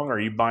with Wong? Or are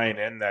you buying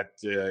in that,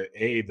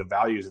 A, the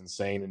value is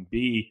insane, and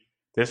B,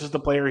 this is the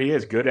player he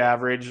is. Good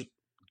average,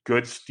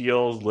 good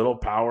steals, little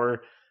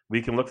power.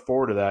 We can look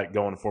forward to that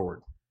going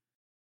forward.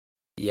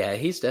 Yeah,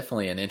 he's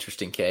definitely an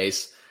interesting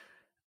case.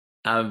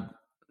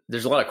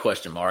 There's a lot of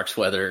question marks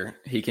whether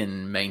he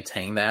can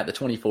maintain that. The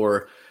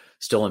 24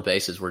 stolen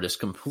bases were just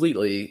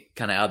completely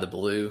kind of out of the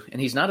blue.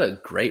 And he's not a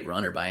great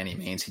runner by any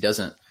means. He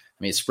doesn't,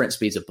 his sprint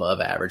speed's above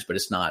average, but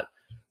it's not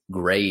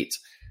great.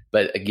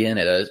 But again,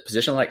 at a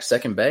position like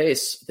second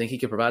base, I think he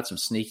could provide some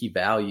sneaky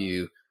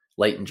value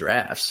late in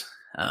drafts.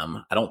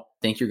 I don't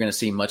think you're going to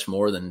see much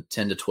more than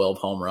 10 to 12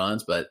 home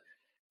runs, but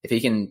if he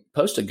can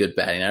post a good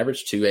batting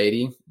average,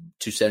 280,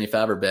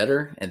 275 or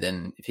better, and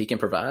then if he can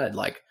provide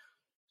like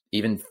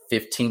even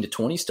 15 to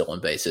 20 stolen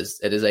bases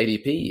at his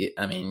ADP,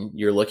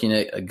 you're looking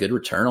at a good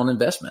return on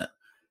investment.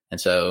 And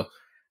so,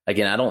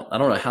 again, I don't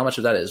know how much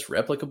of that is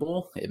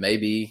replicable. It may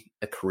be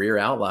a career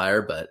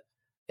outlier, but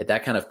at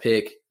that kind of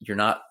pick, there's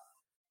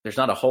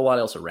not a whole lot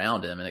else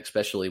around him. And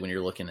especially when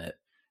you're looking at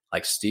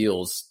like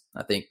steals,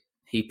 I think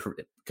he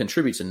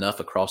contributes enough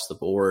across the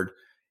board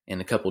in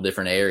a couple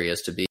different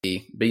areas to be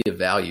of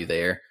value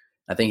there.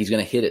 I think he's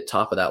going to hit at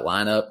top of that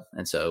lineup.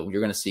 And so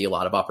you're going to see a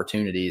lot of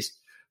opportunities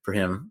for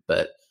him,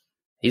 but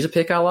he's a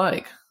pick I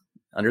like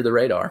under the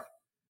radar.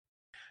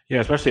 Yeah,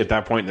 especially at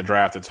that point in the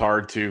draft, it's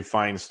hard to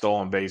find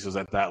stolen bases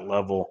at that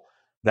level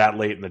that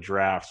late in the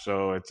draft.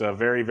 So it's a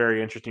very,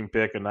 very interesting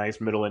pick, a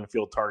nice middle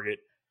infield target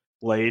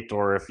late,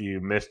 or if you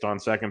missed on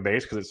second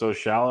base because it's so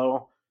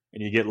shallow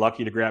and you get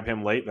lucky to grab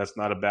him late, that's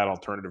not a bad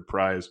alternative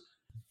prize.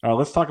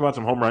 Let's talk about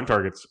some home run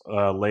targets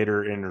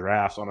later in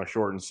drafts on a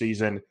shortened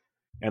season.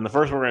 And the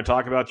first one we're going to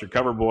talk about is your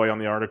cover boy on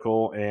the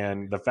article,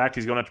 and the fact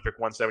he's going to have to pick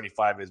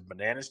 175 is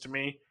bananas to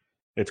me.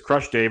 It's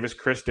Chris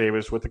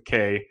Davis with a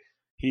K.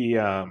 He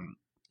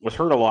was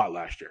hurt a lot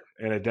last year,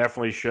 and it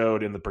definitely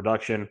showed in the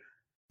production.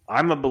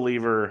 I'm a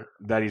believer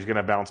that he's going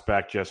to bounce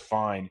back just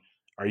fine.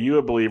 Are you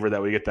a believer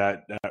that we get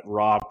that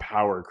raw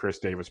power Chris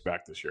Davis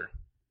back this year?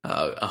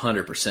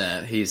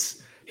 100%.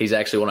 He's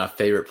actually one of my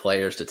favorite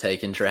players to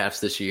take in drafts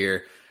this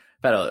year.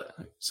 I've had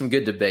some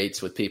good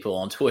debates with people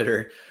on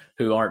Twitter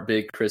who aren't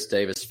big Chris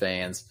Davis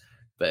fans,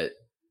 but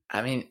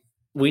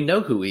we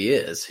know who he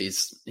is.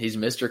 He's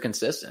Mr.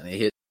 Consistent. He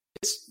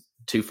hits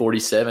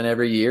 247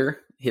 every year,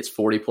 hits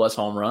 40 plus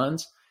home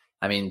runs.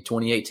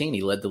 2018,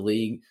 he led the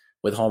league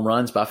with home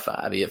runs by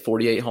 5. He had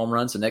 48 home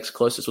runs. The next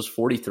closest was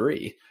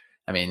 43.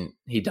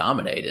 He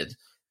dominated.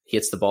 He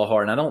hits the ball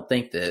hard. And I don't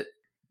think that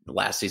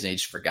last season he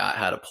just forgot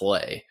how to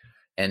play.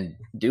 And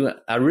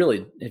I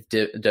really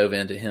dove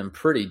into him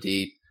pretty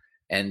deep.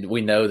 And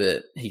we know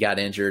that he got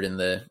injured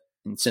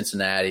in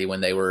Cincinnati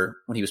when he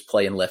was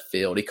playing left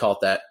field. He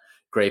caught that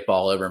great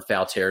ball over in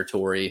foul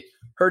territory,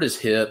 hurt his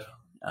hip,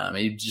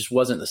 He just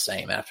wasn't the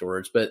same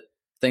afterwards. But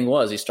the thing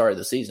was, he started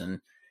the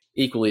season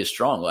equally as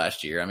strong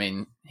last year. I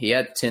mean, he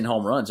had 10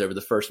 home runs over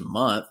the first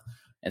month.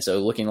 And so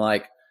looking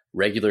like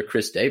regular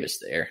Chris Davis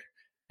there.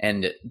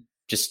 And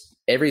just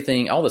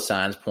everything, all the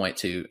signs point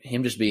to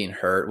him just being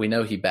hurt. We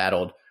know he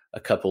battled a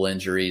couple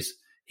injuries.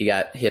 He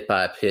got hit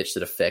by a pitch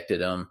that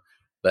affected him.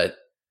 But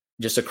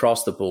just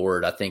across the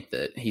board, I think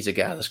that he's a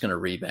guy that's going to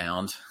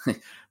rebound.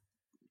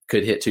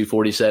 Could hit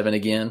 247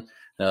 again.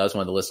 That was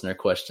one of the listener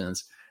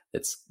questions.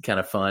 It's kind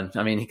of fun.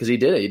 I mean, because he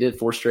did it. He did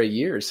 4 straight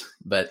years.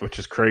 Which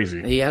is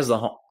crazy. He has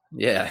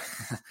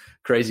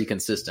crazy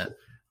consistent.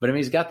 But, I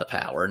mean, he's got the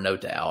power, no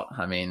doubt.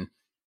 I mean,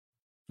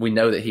 we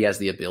know that he has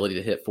the ability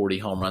to hit 40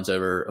 home runs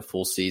over a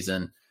full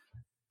season.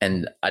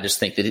 And I just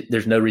think that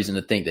there's no reason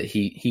to think that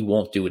he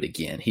won't do it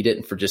again. He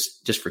didn't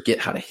just forget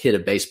how to hit a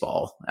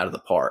baseball out of the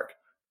park.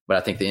 But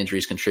I think the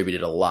injuries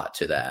contributed a lot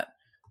to that.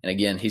 And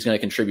again, he's going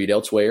to contribute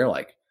elsewhere,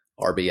 like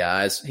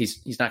RBIs.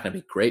 He's not going to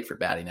be great for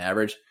batting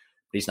average,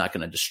 but he's not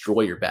going to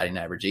destroy your batting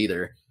average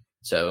either.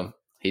 So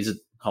he's a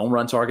home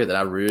run target that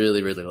I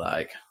really, really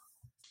like.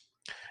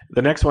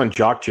 The next one,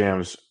 Jock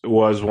Jams,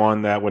 was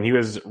one that when he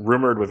was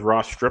rumored with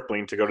Ross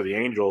Stripling to go to the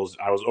Angels,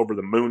 I was over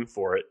the moon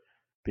for it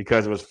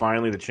because it was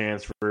finally the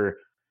chance for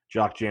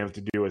Jock Jams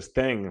to do his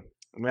thing.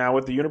 Now,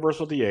 with the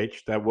universal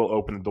DH, that will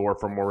open the door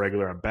for more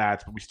regular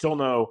at-bats, but we still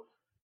know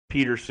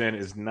Peterson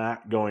is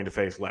not going to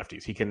face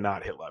lefties. He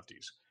cannot hit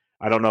lefties.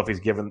 I don't know if he's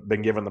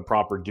been given the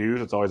proper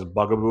dues. It's always a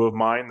bugaboo of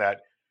mine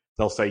that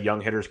they'll say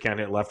young hitters can't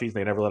hit lefties.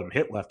 They never let them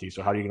hit lefties.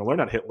 So how are you going to learn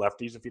how to hit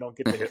lefties if you don't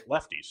get to hit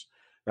lefties?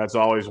 That's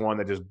always one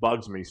that just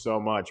bugs me so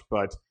much.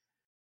 But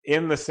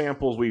in the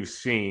samples we've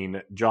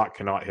seen, Jock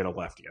cannot hit a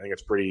lefty. I think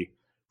it's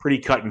pretty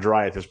cut and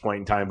dry at this point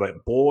in time.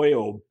 But boy,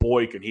 oh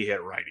boy, can he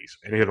hit righties.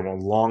 And he hit them a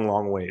long,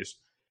 long ways.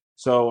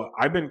 So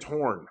I've been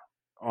torn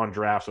on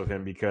drafts with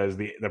him because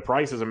the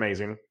price is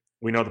amazing.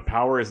 We know the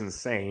power is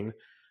insane.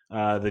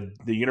 The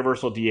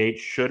universal DH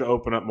should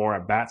open up more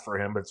at bats for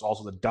him, but it's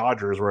also the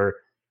Dodgers where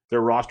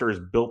their roster is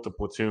built to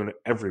platoon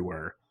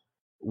everywhere.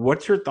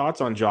 What's your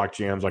thoughts on Jock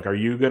Jams? Like,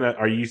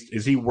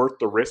 is he worth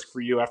the risk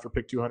for you after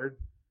pick 200?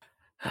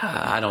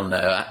 I don't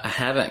know. I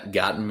haven't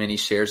gotten many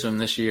shares of him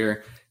this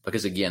year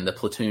because, again, the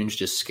platoons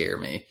just scare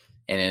me.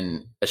 And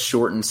in a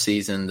shortened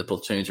season, the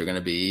platoons are going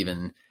to be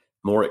even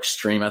more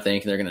extreme, I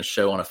think. They're going to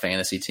show on a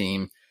fantasy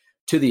team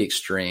to the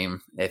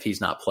extreme if he's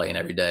not playing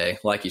every day.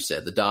 Like you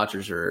said, the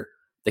Dodgers are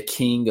the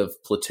king of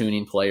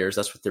platooning players.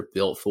 That's what they're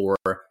built for.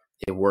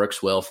 It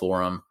works well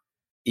for them.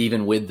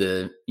 Even with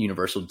the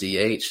universal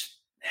DH,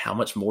 how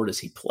much more does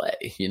he play?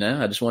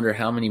 I just wonder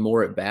how many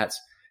more at bats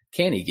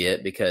can he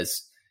get,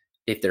 because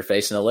if they're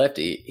facing a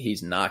lefty,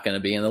 he's not going to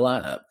be in the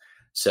lineup.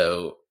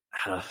 So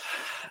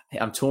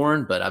I'm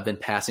torn, but I've been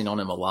passing on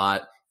him a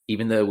lot,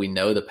 even though we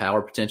know the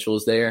power potential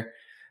is there.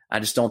 I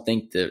just don't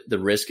think the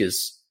risk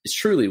is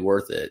truly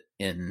worth it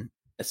in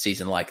a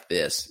season like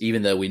this,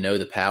 even though we know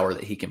the power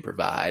that he can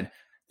provide.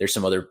 There's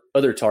some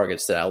other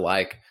targets that I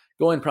like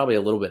going probably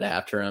a little bit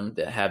after him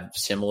that have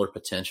similar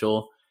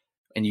potential,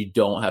 and you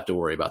don't have to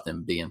worry about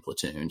them being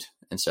platooned.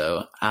 And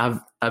so I've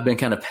been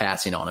kind of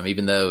passing on him,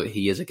 even though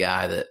he is a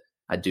guy that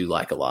I do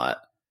like a lot.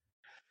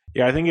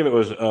 Yeah, I think if it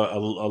was a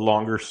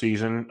longer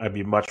season, I'd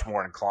be much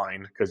more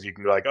inclined, because you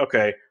can be like,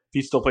 okay, if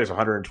he still plays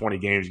 120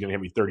 games, he's going to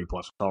hit me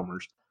 30-plus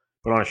homers.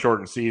 But on a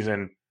shortened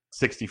season,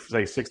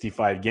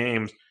 65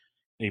 games,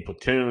 and he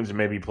platoons and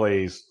maybe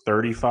plays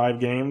 35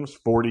 games,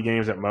 40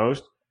 games at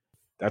most,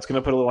 that's going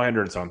to put a little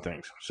hindrance on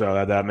things.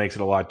 So that makes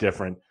it a lot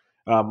different.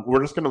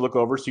 We're just going to look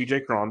over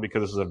CJ Cron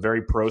because this is a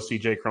very pro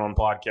CJ Cron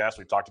podcast.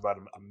 We've talked about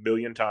him a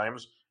million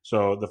times.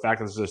 So the fact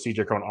that this is a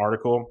CJ Cron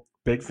article,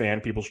 big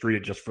fan. People street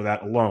it just for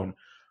that alone.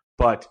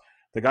 But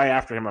the guy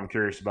after him I'm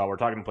curious about. We're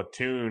talking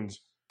platoons.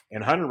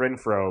 And Hunter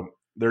Renfroe,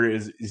 there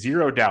is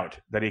zero doubt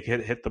that he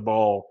hit the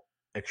ball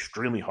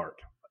extremely hard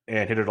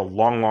and hit it a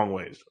long, long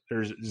ways.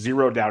 There's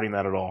zero doubting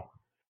that at all.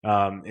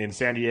 In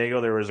San Diego,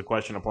 there was a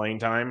question of playing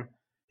time.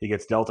 He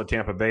gets dealt to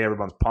Tampa Bay.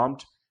 Everyone's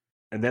pumped.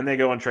 And then they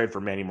go and trade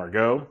for Manny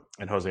Margot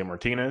and Jose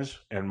Martinez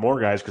and more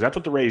guys, because that's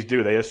what the Rays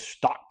do. They just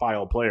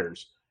stockpile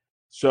players.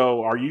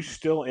 So are you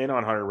still in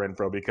on Hunter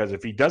Renfroe? Because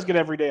if he does get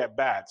every day at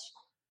bats,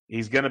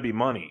 he's going to be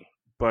money.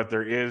 But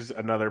there is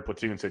another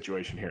platoon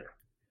situation here.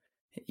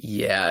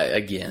 Yeah,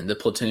 again, the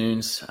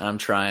platoons I'm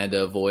trying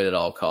to avoid at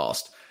all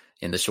cost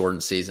in the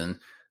shortened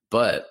season.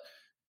 But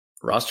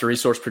roster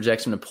resource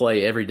projects him to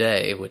play every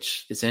day,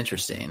 which is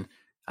interesting.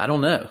 I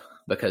don't know,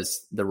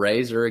 because the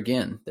Rays are,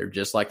 again, they're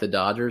just like the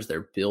Dodgers.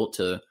 They're built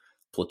to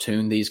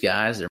platoon these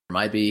guys. There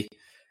might be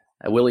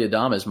Willy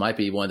Adames might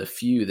be one of the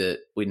few that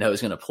we know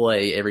is going to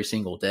play every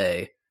single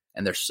day,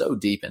 and they're so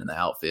deep in the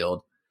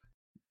outfield.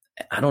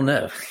 I don't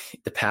know.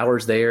 The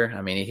power's there.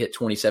 I mean, he hit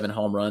 27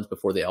 home runs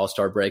before the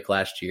All-Star break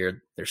last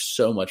year. There's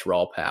so much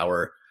raw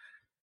power.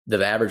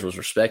 The average was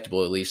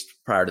respectable, at least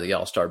prior to the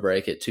All-Star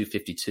break, at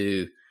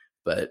 252,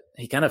 but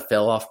he kind of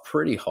fell off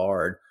pretty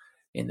hard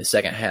in the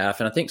second half.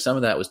 And I think some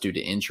of that was due to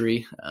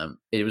injury.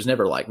 It was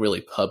never like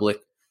really public,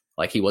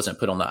 like he wasn't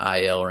put on the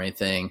IL or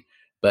anything,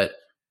 but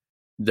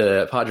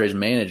the Padres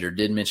manager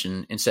did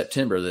mention in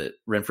September that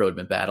Renfroe had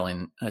been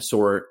battling a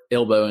sore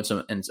elbow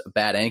and a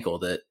bad ankle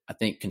that I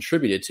think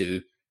contributed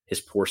to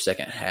his poor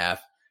second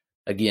half.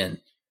 Again,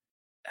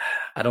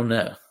 I don't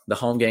know. The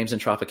home games in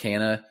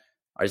Tropicana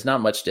is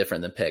not much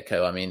different than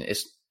Petco. I mean,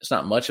 it's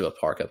not much of a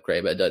park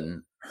upgrade, but it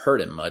doesn't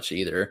hurt him much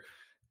either.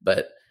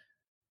 But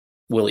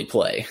will he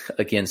play?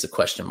 Again's the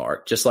question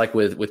mark. Just like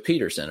with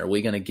Peterson, are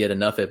we going to get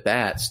enough at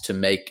bats to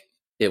make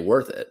it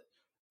worth it?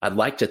 I'd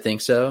like to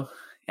think so.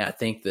 And I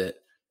think that,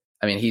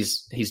 I mean,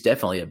 he's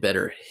definitely a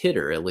better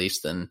hitter, at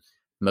least, than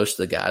most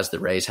of the guys the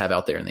Rays have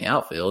out there in the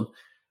outfield.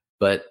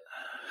 But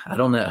I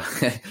don't know.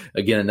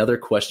 Again, another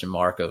question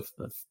mark of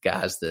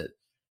guys that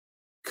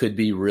could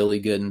be really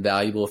good and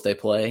valuable if they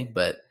play,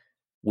 but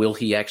will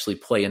he actually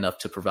play enough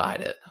to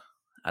provide it?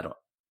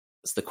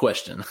 It's the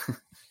question.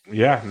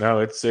 Yeah, no,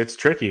 it's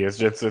tricky. It's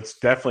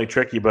definitely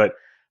tricky. But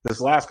this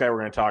last guy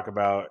we're going to talk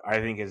about, I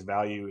think his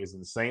value is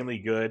insanely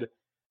good.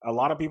 A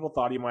lot of people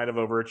thought he might have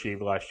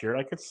overachieved last year.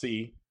 I could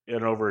see an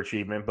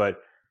overachievement, but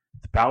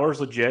the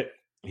power's legit.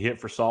 He hit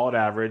for solid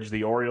average.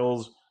 The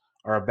Orioles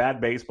are a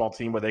bad baseball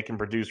team, but they can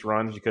produce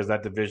runs because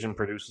that division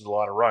produces a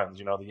lot of runs.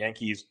 You know, the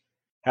Yankees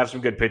have some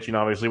good pitching,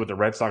 obviously, with the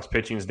Red Sox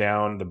pitching's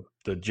down,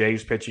 the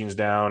Jays pitching's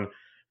down,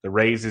 the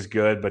Rays is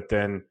good, but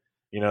then,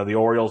 you know, the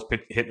Orioles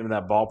hitting in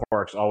that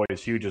ballpark's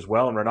always huge as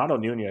well. And Renato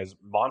Nunez,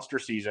 monster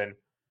season,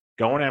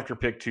 going after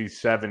pick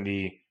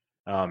 270.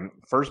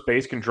 First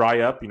base can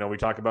dry up. You know, we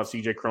talk about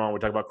CJ Cron, we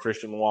talk about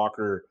Christian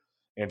Walker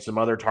and some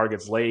other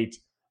targets late.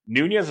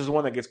 Nunez is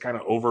one that gets kind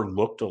of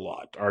overlooked a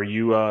lot. Are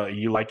you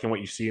liking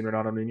what you see in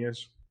Renato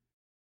Nunez?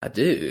 I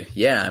do.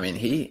 Yeah. I mean,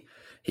 he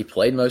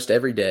played most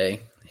every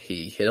day.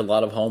 He hit a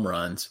lot of home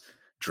runs,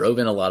 drove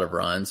in a lot of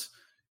runs.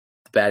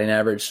 The batting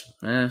average,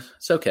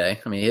 it's okay.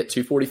 I mean, he hit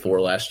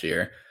 244 last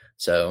year,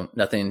 so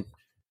nothing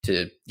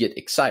to get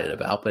excited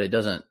about, but it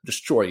doesn't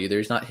destroy you.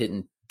 He's not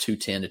hitting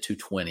 210 to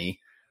 220,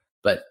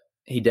 but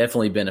he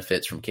definitely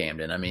benefits from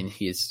Camden. I mean,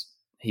 he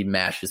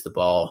mashes the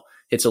ball,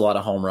 hits a lot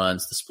of home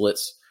runs. The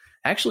splits,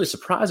 actually,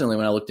 surprisingly,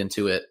 when I looked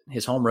into it,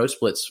 his home road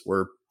splits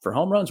for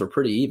home runs were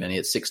pretty even. He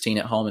had 16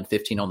 at home and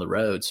 15 on the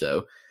road,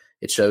 so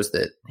it shows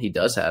that he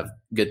does have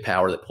good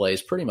power that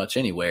plays pretty much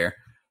anywhere.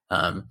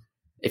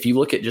 If you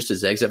look at just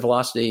his exit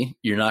velocity,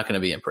 you're not going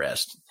to be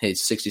impressed.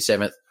 His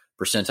 67th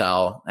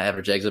percentile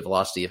average exit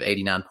velocity of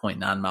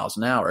 89.9 miles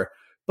an hour.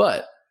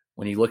 But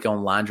when you look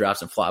on line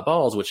drives and fly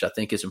balls, which I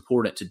think is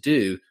important to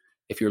do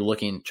if you're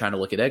trying to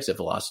look at exit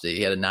velocity,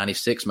 he had a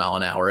 96 mile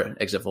an hour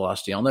exit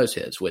velocity on those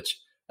hits, which,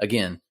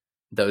 again,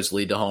 those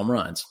lead to home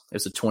runs.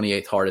 It's the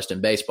 28th hardest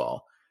in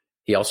baseball.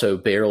 He also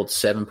barreled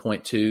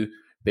 7.2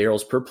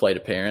 barrels per plate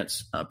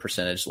appearance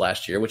percentage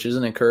last year, which is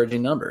an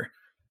encouraging number.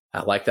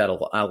 I like that a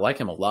lot. I like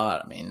him a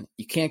lot. I mean,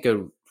 you can't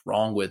go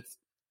wrong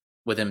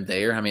with him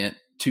there. I mean, at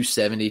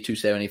 270,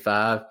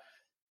 275,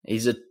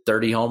 he's a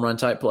 30 home run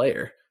type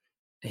player.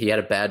 He had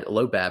a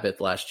low BABIP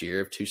last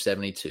year of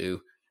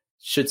 272.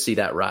 Should see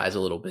that rise a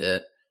little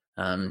bit.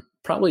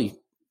 Probably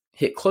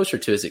hit closer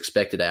to his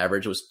expected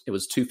average. It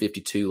was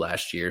 252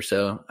 last year.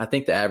 So I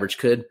think the average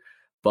could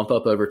bump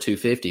up over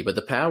 250, but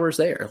the power's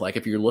there. Like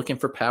if you're looking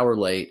for power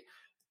late,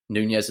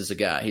 Nunez is a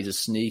guy. He's a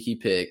sneaky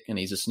pick, and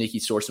he's a sneaky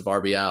source of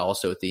RBI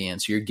also at the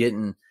end. So you're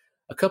getting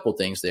a couple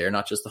things there,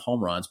 not just the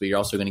home runs, but you're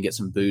also going to get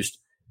some boost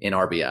in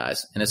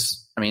RBIs.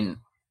 And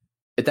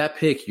at that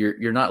pick,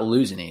 you're not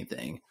losing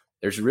anything.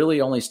 There's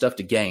really only stuff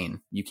to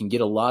gain. You can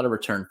get a lot of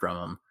return from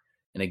him.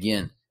 And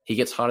again, he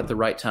gets hot at the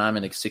right time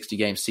in a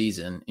 60-game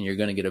season, and you're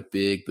going to get a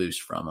big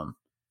boost from him.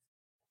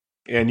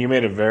 And you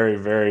made a very,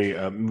 very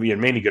we had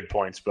many good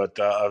points, but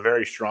a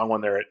very strong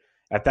one there.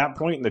 At that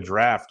point in the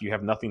draft, you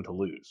have nothing to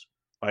lose.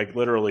 Like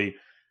literally,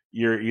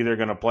 you're either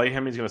going to play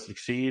him, he's going to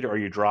succeed, or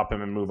you drop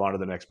him and move on to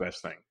the next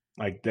best thing.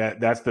 Like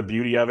that's the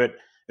beauty of it.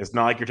 It's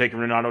not like you're taking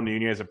Renato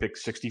Nunez at pick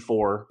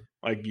 64.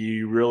 Like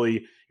you're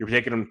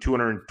taking him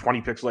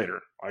 220 picks later.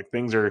 Like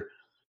things are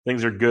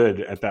good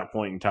at that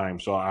point in time.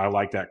 So I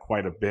like that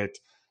quite a bit.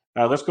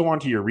 Let's go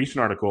on to your recent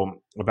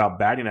article about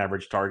batting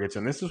average targets.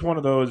 And this is one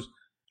of those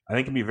I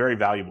think can be very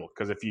valuable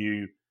because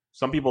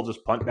some people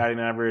just punt batting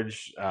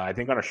average. I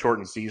think on a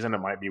shortened season, it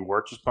might be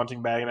worth just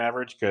punting batting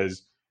average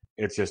because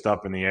it's just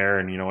up in the air.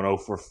 And,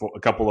 a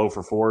couple 0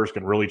 for 4s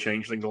can really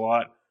change things a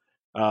lot.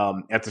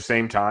 At the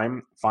same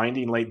time,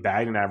 finding late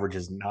batting average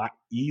is not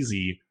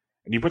easy.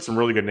 And you put some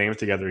really good names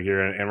together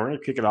here. And we're going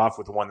to kick it off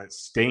with one that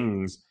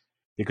stings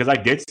because I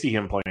did see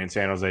him play in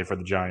San Jose for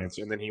the Giants.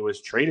 And then he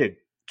was traded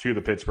to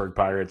the Pittsburgh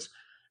Pirates.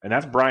 And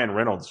that's Brian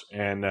Reynolds.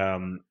 And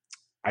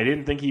I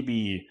didn't think he'd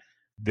be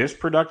this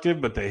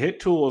productive, but the hit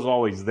tool is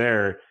always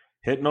there.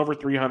 Hitting over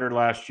 300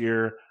 last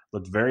year,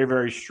 looked very,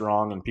 very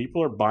strong, and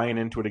people are buying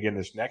into it again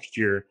this next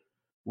year.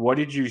 What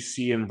did you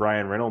see in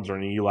Brian Reynolds, or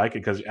do you like it?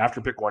 Because after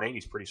pick 180,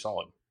 he's pretty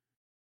solid.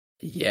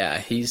 Yeah,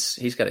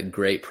 he's got a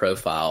great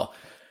profile.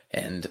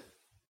 And,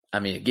 I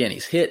mean, again,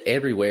 he's hit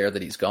everywhere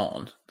that he's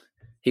gone.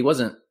 He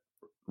wasn't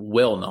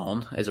well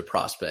known as a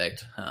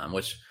prospect,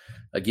 which,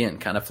 again,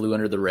 kind of flew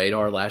under the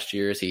radar last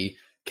year as he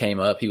came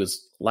up. He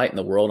was lighting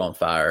the world on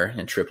fire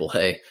in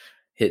AAA.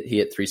 He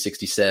hit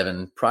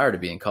 367 prior to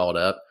being called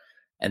up,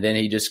 and then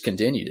he just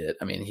continued it.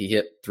 I mean, he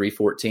hit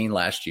 314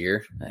 last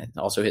year, and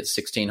also hit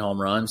 16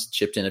 home runs,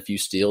 chipped in a few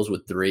steals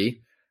with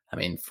 3. I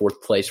mean,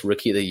 4th place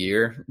rookie of the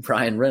year,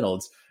 Brian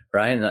Reynolds,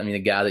 right? I mean, a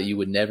guy that you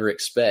would never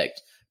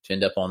expect to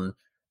end up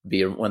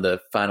be one of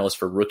the finalists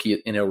for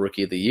NL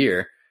Rookie of the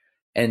Year.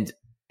 And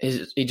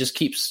he just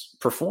keeps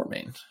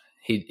performing.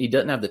 He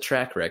doesn't have the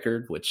track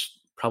record, which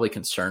probably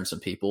concerns some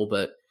people,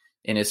 but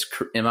in his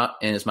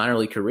minor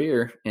league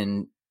career,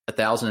 in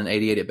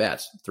 1,088 at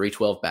bats,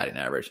 312 batting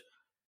average,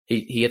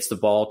 he hits the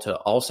ball to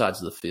all sides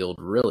of the field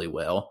really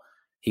well.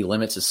 He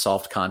limits his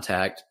soft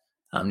contact.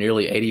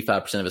 Nearly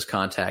 85% of his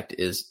contact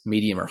is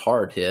medium or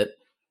hard hit,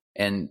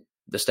 and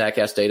the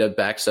StatCast data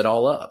backs it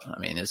all up. I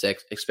mean, his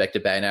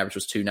expected batting average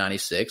was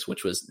 296,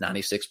 which was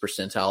 96th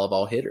percentile of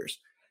all hitters.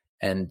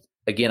 And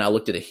again, I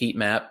looked at a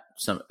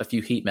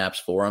few heat maps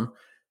for him,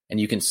 and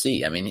you can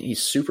see, I mean,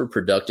 he's super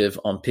productive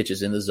on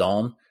pitches in the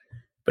zone,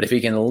 but if he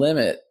can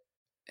limit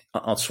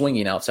on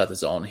swinging outside the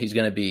zone,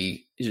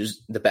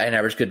 the batting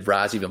average could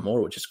rise even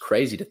more, which is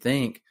crazy to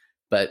think.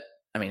 But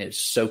I mean, it's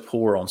so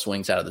poor on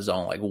swings out of the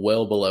zone, like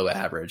well below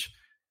average.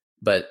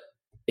 But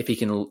if he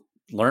can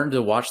learn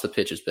to watch the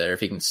pitches better, if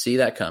he can see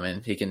that coming,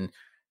 if he can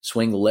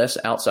swing less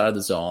outside of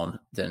the zone,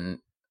 then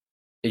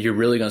you're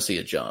really going to see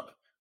a jump.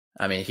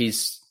 I mean,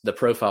 the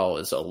profile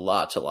is a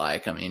lot to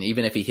like. I mean,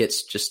 even if he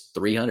hits just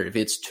 300, if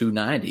it's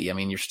 290, I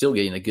mean, you're still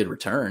getting a good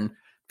return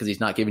because he's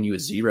not giving you a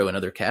 0 in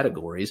other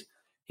categories.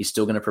 He's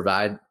still going to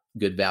provide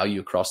good value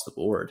across the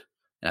board.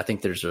 And I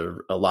think there's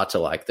a lot to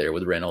like there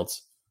with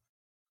Reynolds.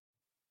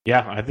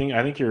 Yeah, I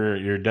think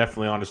you're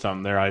definitely onto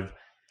something there.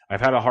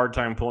 I've had a hard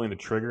time pulling the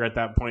trigger at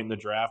that point in the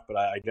draft, but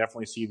I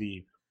definitely see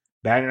the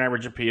batting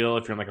average appeal.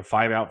 If you're in like a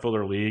 5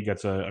 outfielder league,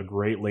 that's a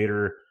great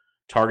later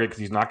target because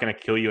he's not going to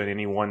kill you in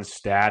any one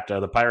stat.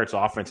 The Pirates'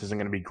 offense isn't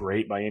going to be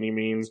great by any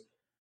means,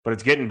 but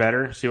it's getting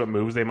better. See what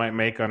moves they might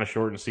make on a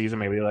shortened season.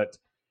 Maybe let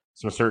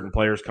some certain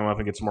players come up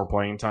and get some more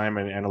playing time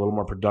and a little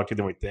more productive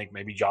than we think.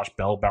 Maybe Josh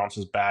Bell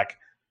bounces back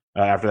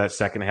after that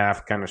second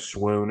half kind of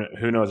swoon.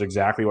 Who knows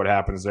exactly what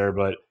happens there,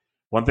 but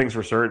one thing's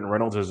for certain,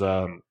 Reynolds is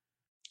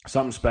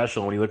something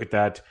special. When you look at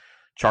that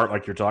chart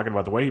like you're talking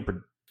about, the way he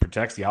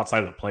protects the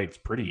outside of the plate is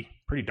pretty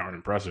darn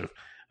impressive.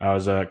 I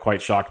was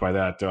quite shocked by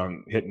that,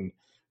 hitting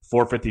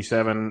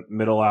 457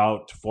 middle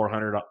out,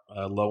 400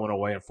 low and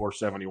away, and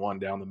 471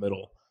 down the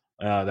middle.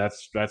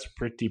 That's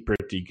pretty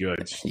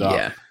good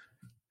stuff.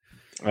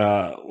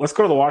 Yeah. Let's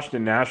go to the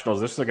Washington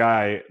Nationals. This is a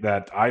guy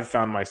that I've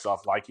found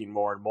myself liking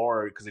more and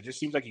more because it just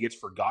seems like he gets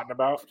forgotten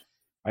about.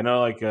 I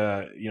know,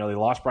 they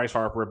lost Bryce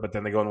Harper, but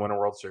then they go and win a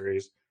World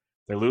Series.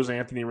 They lose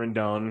Anthony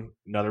Rendon,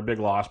 another big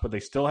loss, but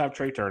they still have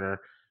Trey Turner.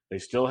 They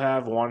still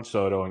have Juan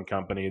Soto and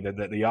company.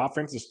 The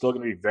offense is still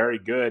going to be very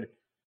good.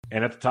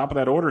 And at the top of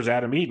that order is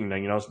Adam Eaton.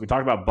 And, so we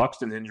talked about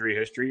Buxton's injury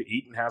history.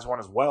 Eaton has one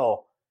as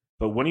well.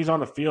 But when he's on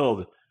the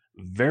field,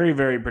 very,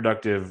 very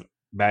productive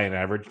batting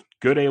average,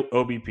 good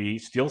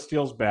OBP, still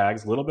steals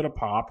bags, a little bit of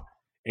pop,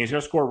 and he's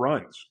going to score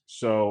runs.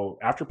 So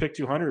after pick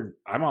 200,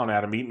 I'm on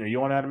Adam Eaton. Are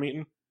you on Adam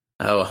Eaton?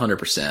 Oh,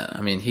 100%.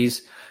 I mean,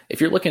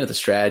 if you're looking at the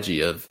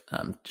strategy of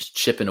just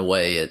chipping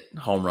away at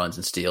home runs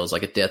and steals,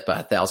 like a death by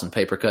 1,000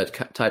 paper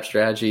cut type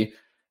strategy,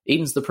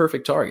 Eaton's the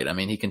perfect target. I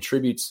mean, he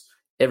contributes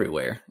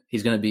everywhere.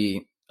 He's going to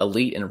be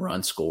elite in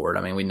runs scored.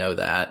 I mean, we know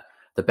that.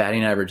 The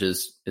batting average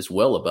is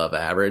well above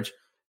average.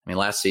 I mean,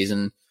 last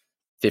season,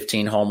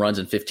 15 home runs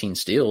and 15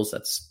 steals.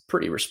 That's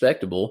pretty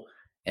respectable.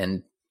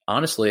 And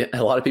honestly,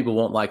 a lot of people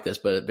won't like this,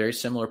 but a very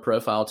similar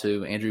profile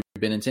to Andrew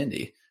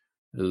Benintendi,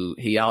 who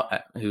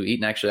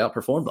Eaton actually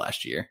outperformed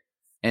last year.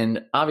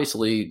 And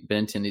obviously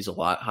Benintendi's a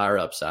lot higher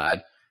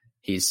upside.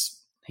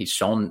 He's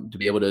shown to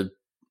be able to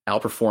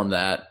outperform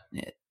that,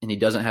 and he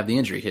doesn't have the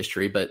injury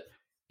history, but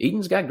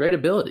Eaton's got great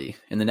ability.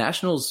 And the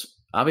Nationals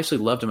obviously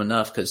loved him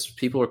enough because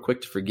people are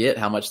quick to forget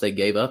how much they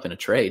gave up in a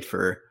trade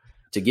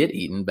to get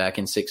Eaton back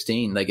in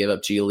 2016. They gave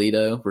up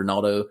Giolito,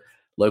 Ronaldo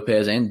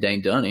Lopez, and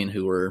Dane Dunning,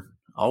 who were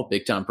all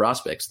big-time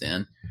prospects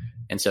then.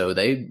 And so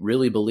they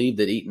really believed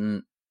that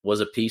Eaton was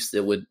a piece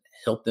that would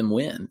help them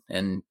win.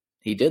 And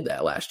he did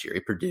that last year. He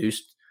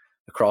produced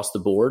across the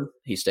board.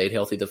 He stayed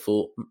healthy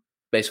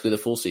basically the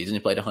full season. He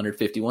played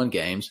 151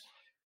 games,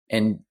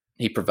 and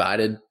he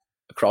provided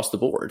across the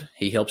board.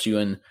 He helps you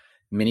in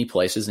many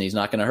places, and he's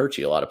not going to hurt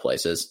you a lot of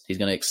places. He's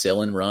going to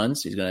excel in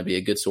runs. He's going to be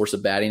a good source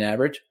of batting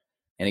average.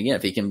 And again,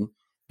 if he can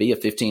be a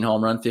 15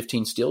 home run,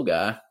 15 steal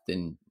guy,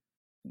 then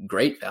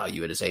great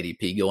value at his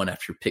ADP going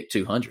after pick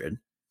 200.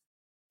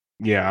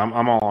 Yeah,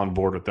 I'm all on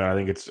board with that. I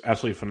think it's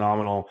absolutely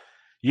phenomenal.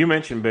 You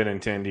mentioned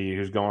Benintendi,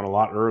 who's going a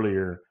lot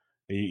earlier,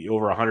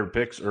 over 100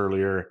 picks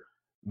earlier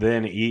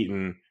than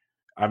Eaton.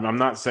 I'm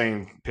not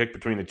saying pick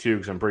between the two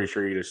because I'm pretty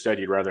sure you just said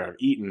you'd rather have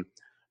Eaton.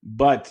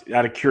 But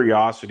out of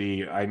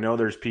curiosity, I know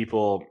there's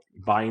people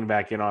buying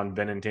back in on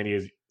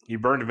Benintendi. He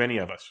burned many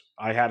of us.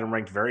 I had him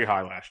ranked very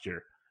high last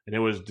year, and it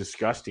was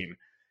disgusting.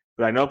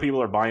 But I know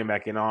people are buying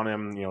back in on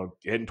him,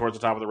 hitting towards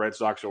the top of the Red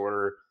Sox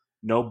order.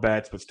 No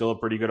bets, but still a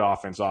pretty good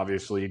offense,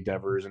 obviously,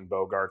 Devers and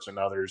Bogarts and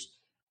others.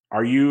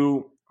 Are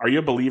you Are you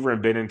a believer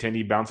in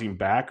Benintendi bouncing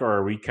back, or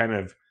are we kind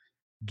of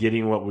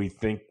getting what we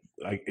think?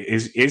 Like,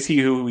 is he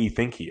who we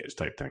think he is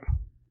type thing?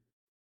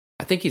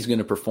 I think he's going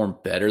to perform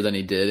better than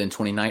he did in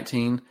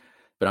 2019,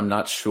 but I'm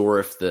not sure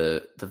if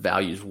the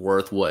value is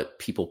worth what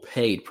people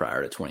paid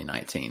prior to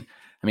 2019.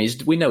 I mean,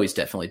 we know he's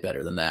definitely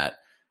better than that.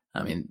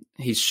 I mean,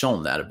 he's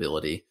shown that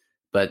ability,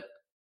 but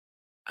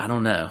I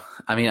don't know.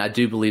 I mean, I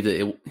do believe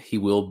that he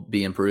will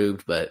be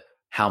improved, but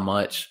how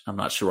much, I'm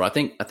not sure. I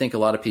think a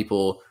lot of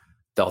people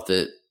thought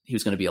that he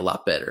was going to be a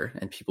lot better,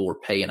 and people were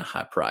paying a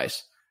high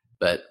price.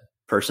 But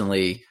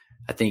personally,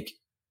 I think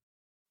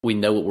we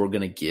know what we're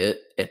going to get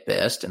at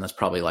best, and that's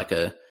probably like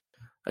a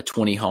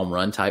 20 home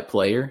run type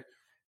player.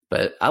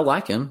 But I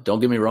like him.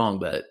 Don't get me wrong,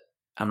 but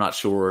I'm not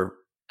sure.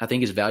 I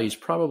think his value is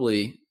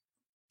probably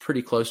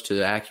pretty close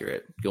to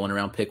accurate. Going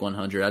around pick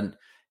 100, I'd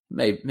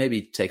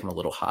maybe take him a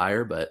little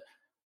higher, but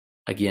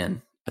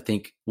again, I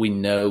think we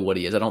know what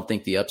he is. I don't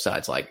think the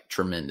upside's like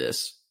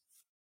tremendous.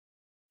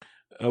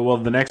 Well,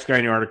 the next guy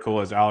in the article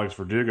is Alex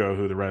Verdugo,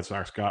 who the Red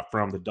Sox got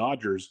from the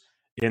Dodgers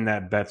in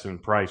that Betts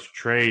and Price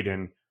trade.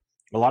 And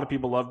a lot of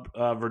people love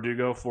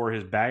Verdugo for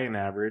his batting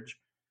average.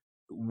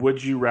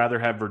 Would you rather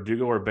have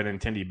Verdugo or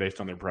Benintendi based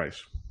on their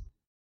price?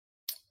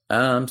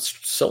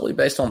 Solely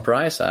based on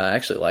price, I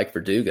actually like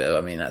Verdugo.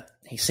 I mean,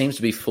 he seems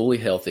to be fully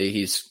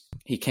healthy.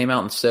 He came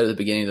out and said at the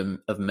beginning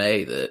of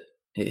May that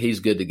he's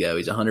good to go.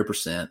 He's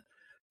 100%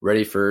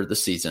 ready for the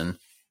season.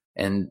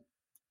 And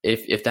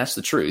if that's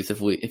the truth,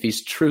 if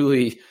he's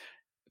truly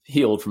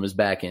healed from his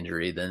back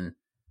injury, then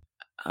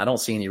I don't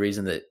see any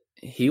reason that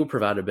he'll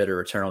provide a better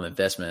return on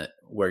investment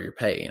where you're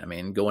paying. I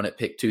mean, going at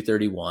pick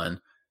 231,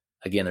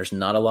 again, there's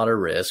not a lot of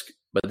risk,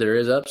 but there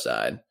is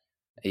upside.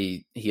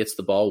 He hits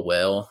the ball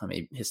well. I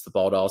mean, he hits the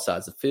ball to all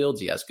sides of the field.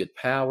 He has good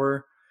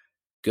power,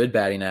 good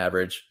batting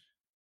average.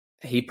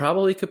 He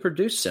probably could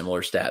produce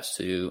similar stats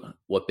to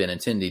what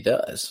Benintendi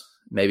does.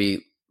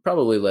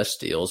 Probably less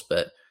steals,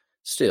 but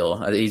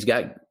still, he's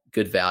got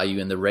good value,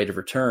 and the rate of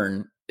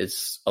return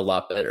is a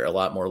lot better, a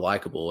lot more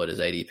likable at his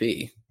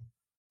ADP.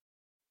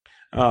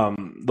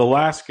 The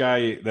last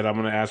guy that I'm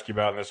going to ask you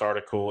about in this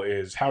article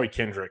is Howie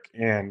Kendrick.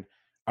 And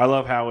I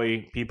love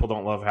Howie. People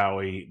don't love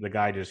Howie. The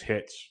guy just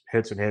hits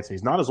and hits.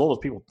 He's not as old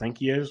as people think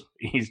he is.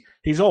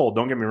 He's old,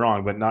 don't get me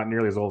wrong, but not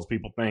nearly as old as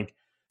people think.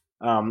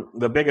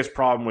 The biggest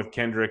problem with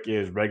Kendrick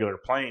is regular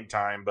playing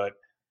time, but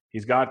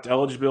he's got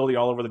eligibility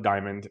all over the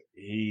diamond.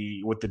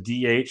 With the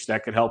DH,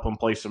 that could help him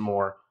play some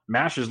more.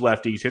 Mashes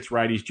lefties, hits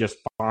righties just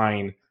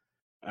fine.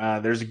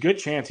 There's a good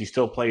chance he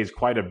still plays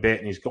quite a bit,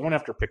 and he's going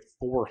after pick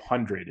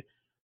 400.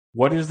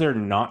 What is there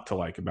not to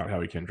like about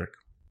Howie Kendrick?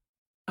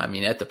 I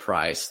mean, at the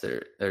price,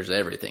 there's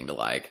everything to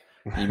like.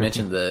 You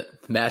mentioned the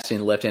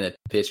mashing left-handed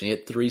pitch, and he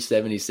hit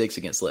 376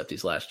 against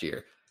lefties last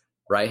year.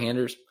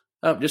 Right-handers,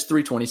 just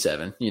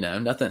 327.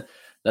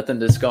 Nothing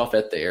to scoff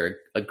at there.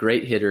 A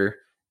great hitter.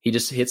 He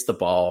just hits the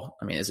ball.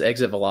 I mean, his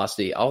exit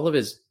velocity,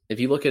 if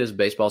you look at his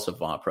baseball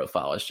savant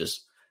profile, it's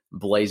just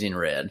blazing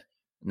red.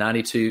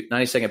 92nd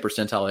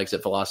percentile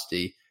exit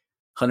velocity,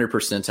 100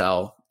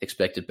 percentile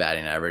expected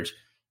batting average,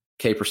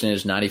 K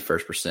percentage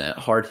 91st,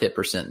 hard hit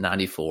percent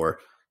 94,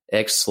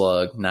 X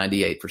slug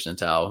 98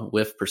 percentile,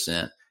 whiff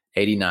percent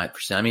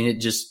 89%. I mean,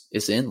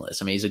 it's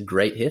endless. I mean, he's a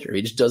great hitter.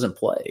 He just doesn't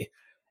play,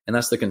 and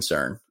that's the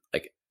concern.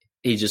 Like,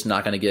 he's just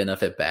not going to get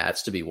enough at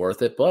bats to be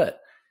worth it. But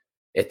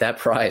at that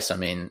price, I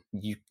mean,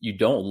 you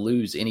don't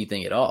lose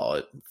anything at all.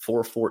 At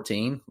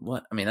 414,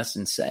 what? I mean, that's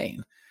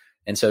insane.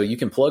 And so you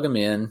can plug him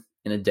in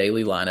a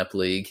daily lineup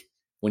league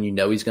when you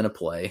know he's going to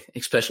play,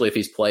 especially if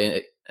he's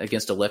playing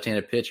against a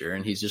left-handed pitcher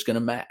and he's just going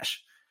to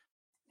mash.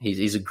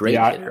 He's a great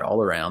hitter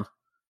all around.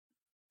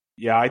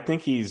 Yeah, I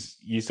think you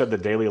said the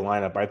daily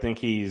lineup. I think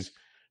he's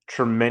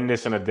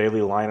tremendous in a daily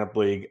lineup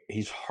league.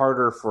 He's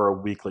harder for a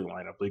weekly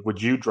lineup league.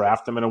 Would you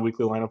draft him in a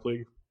weekly lineup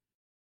league?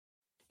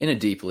 In a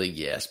deep league,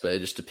 yes, but it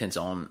just depends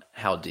on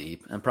how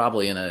deep. And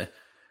probably in a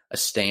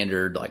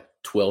standard like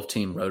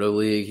 12-team roto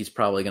league, he's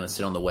probably going to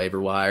sit on the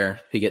waiver wire.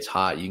 If he gets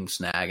hot, you can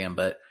snag him.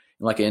 But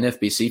in like an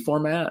NFBC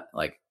format,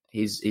 like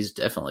he's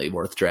definitely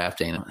worth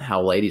drafting.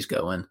 How late he's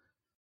going.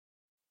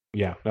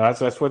 Yeah,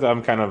 that's what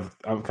I'm kind of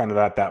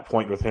at that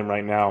point with him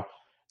right now.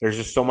 There's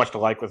just so much to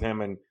like with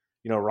him, and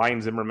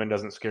Ryan Zimmerman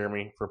doesn't scare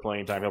me for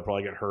playing time. He'll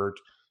probably get hurt.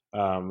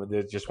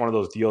 It's just one of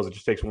those deals. It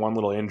just takes one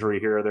little injury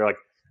here or there. Like,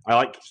 I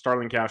like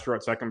Starling Castro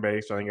at second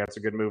base. I think that's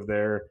a good move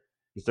there.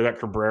 You still got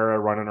Cabrera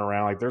running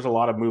around. Like, there's a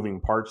lot of moving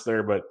parts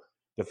there, but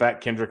the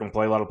fact Kendrick can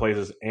play a lot of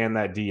places and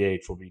that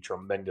DH will be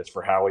tremendous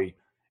for Howie.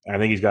 And I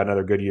think he's got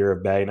another good year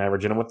of batting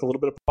average in him with a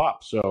little bit of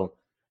pop. So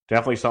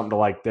definitely something to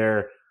like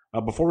there.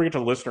 Before we get to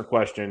the listener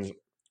questions,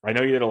 I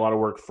know you did a lot of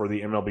work for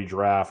the MLB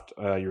draft.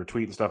 You were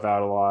tweeting stuff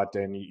out a lot,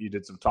 and you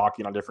did some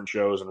talking on different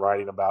shows and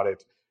writing about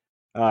it.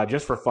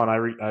 Just for fun, I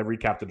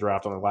recapped the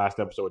draft on the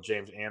last episode with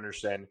James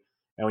Anderson.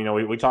 And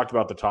we talked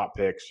about the top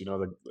picks,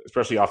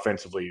 especially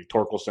offensively,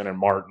 Torkelson and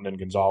Martin and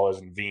Gonzalez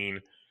and Veen,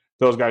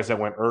 those guys that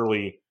went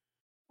early.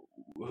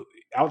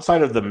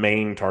 Outside of the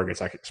main targets,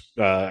 like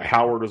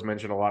Howard was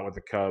mentioned a lot with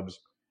the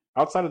Cubs.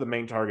 Outside of the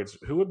main targets,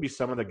 who would be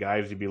some of the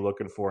guys you'd be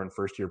looking for in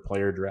first-year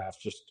player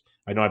drafts? Just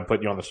I know I'm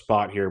putting you on the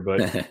spot here,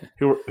 but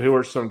who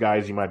are some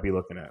guys you might be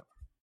looking at?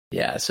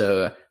 Yeah,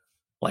 so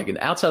like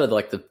outside of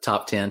like the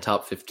top 10,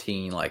 top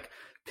 15 like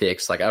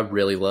picks, like I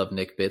really love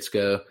Nick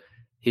Bitsko.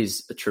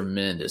 He's a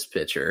tremendous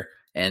pitcher,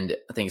 and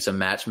I think it's a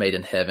match made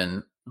in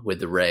heaven with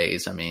the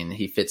Rays. I mean,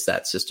 he fits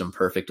that system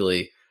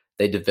perfectly.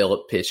 They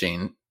develop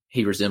pitching.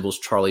 He resembles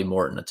Charlie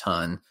Morton a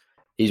ton.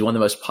 He's one of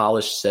the most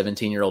polished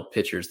 17-year-old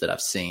pitchers that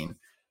I've seen.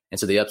 And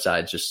so the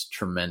upside is just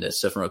tremendous.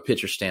 So from a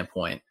pitcher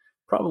standpoint,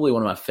 probably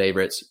one of my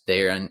favorites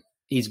there. And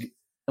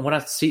what I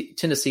tend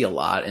to see a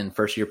lot in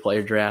first-year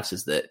player drafts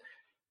is that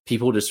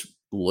people just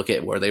look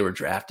at where they were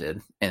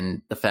drafted,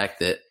 and the fact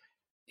that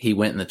he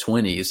went in the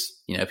 20s,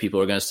 people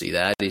are going to see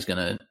that. He's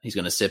going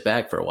to sit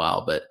back for a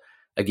while. But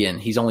again,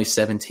 he's only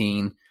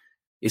 17.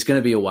 It's going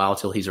to be a while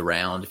till he's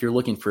around. If you're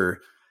looking for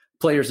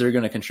players that are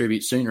going to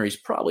contribute sooner, he's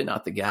probably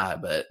not the guy,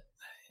 but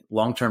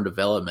long-term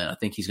development, I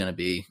think he's going to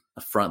be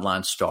a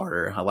frontline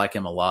starter. I like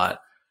him a lot.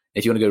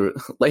 If you want to go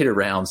to later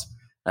rounds,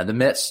 the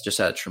Mets just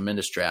had a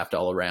tremendous draft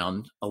all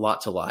around, a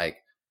lot to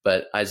like.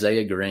 But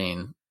Isaiah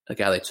Green, a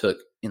guy they took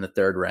in the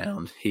third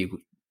round, he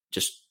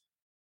just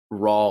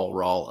raw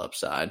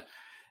upside.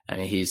 I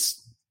mean,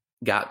 he's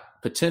got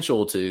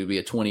potential to be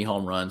a 20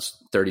 home runs,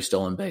 30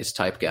 stolen base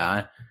type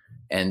guy.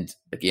 And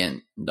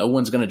again, no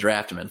one's going to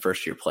draft him in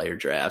first-year player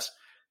drafts.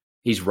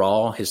 He's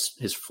raw. His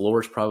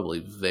floor is probably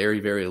very,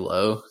 very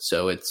low.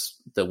 So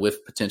it's the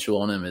whiff potential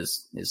on him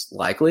is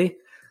likely.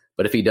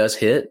 But if he does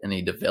hit and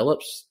he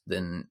develops,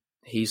 then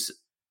he's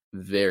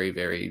very,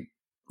 very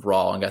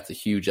raw and got the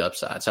huge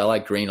upside. So I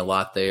like Green a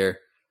lot there.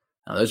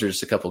 Those are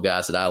just a couple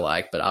guys that I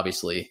like. But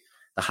obviously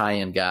the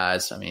high-end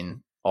guys, I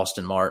mean,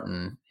 Austin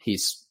Martin,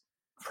 he's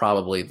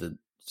probably the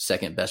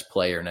second best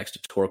player next to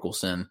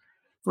Torkelson.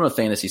 From a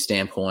fantasy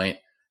standpoint,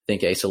 I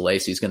think Asa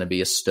Lacy's going to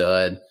be a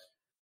stud.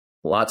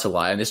 Lots of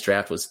lie. And this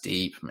draft was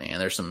deep, man.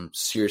 There's some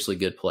seriously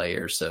good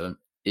players. So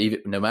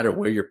even no matter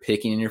where you're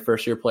picking in your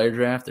first year player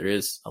draft, there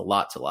is a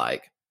lot to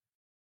like.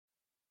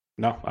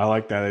 No, I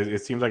like that.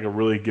 It seems like a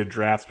really good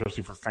draft,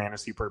 especially for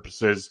fantasy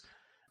purposes,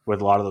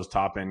 with a lot of those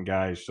top end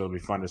guys. So it'll be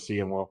fun to see,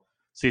 and we'll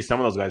see some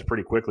of those guys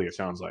pretty quickly, it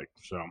sounds like.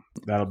 So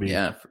that'll be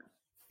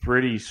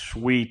pretty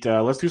sweet.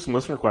 Let's do some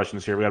listener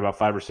questions here. We got about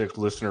 5 or 6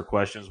 listener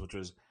questions, which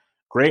was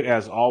great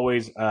as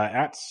always.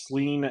 At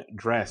Sleen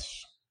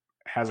Dress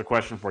has a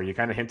question for you. You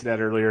kind of hinted at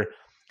earlier.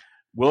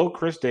 Will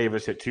Chris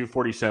Davis hit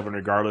 247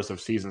 regardless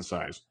of season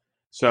size?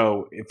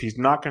 So if he's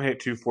not going to hit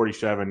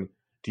 247,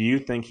 do you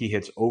think he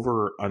hits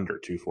over or under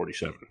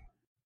 247?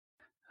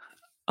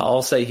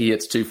 I'll say he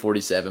hits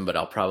 247, but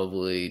I'll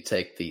probably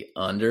take the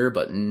under,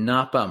 but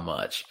not by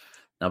much.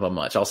 Not by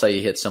much. I'll say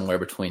he hits somewhere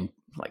between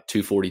like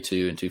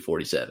 242 and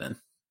 247.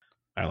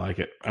 I like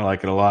it. I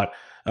like it a lot.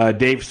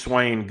 Dave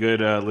Swain,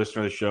 good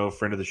listener of the show,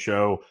 friend of the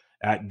show,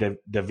 at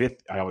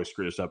I always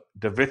screw this up,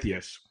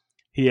 Davithius.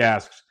 He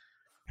asks,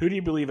 who do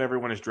you believe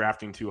everyone is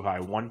drafting too high?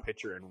 One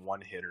pitcher and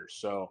one hitter.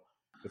 So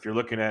if you're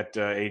looking at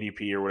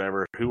ADP or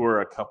whatever, who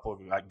are a couple of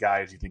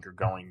guys you think are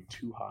going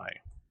too high?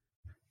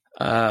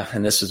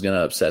 And this is going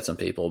to upset some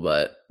people,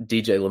 but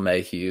DJ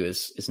LeMahieu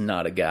is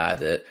not a guy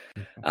that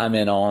I'm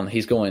in on.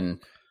 He's going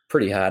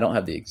pretty high. I don't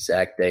have the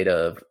exact data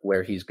of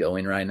where he's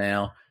going right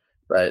now,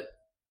 but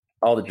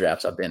all the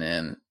drafts I've been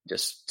in,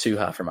 just too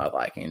high for my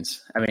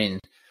likings. I mean,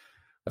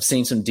 I've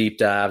seen some deep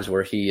dives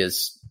where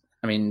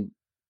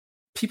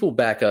people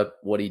back up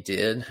what he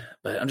did,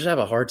 but I'm just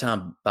having a hard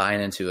time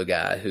buying into a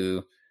guy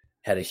who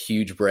had a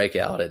huge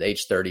breakout at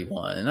age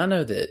 31. And I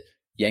know that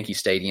Yankee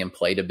Stadium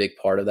played a big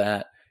part of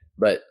that,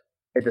 but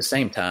at the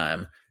same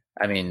time,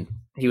 I mean,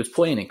 he was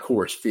playing in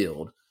Coors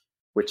Field,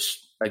 which,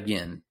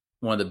 again,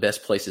 one of the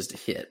best places to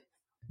hit.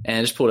 And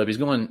I just pulled up. He's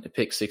going to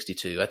pick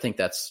 62. I think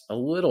that's a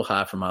little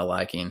high for my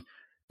liking.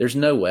 There's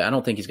no way. I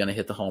don't think he's going to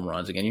hit the home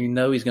runs again.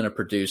 He's going to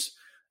produce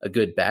a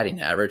good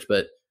batting average,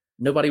 but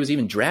nobody was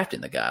even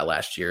drafting the guy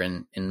last year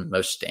in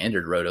most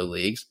standard roto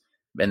leagues.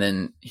 And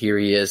then here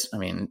he is. I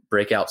mean,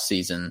 breakout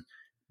season,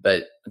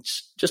 but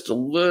it's just a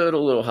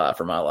little high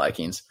for my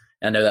likings.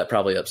 I know that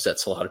probably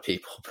upsets a lot of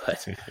people,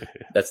 but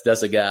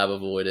that's a guy I've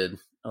avoided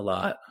a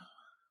lot.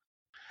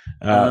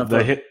 I'll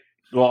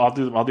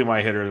do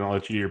my hitter, and I'll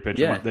let you do your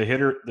pitcher. Yeah. The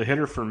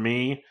hitter for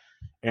me,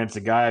 and it's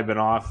a guy I've been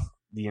off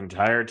the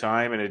entire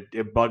time, and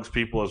it bugs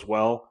people as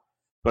well.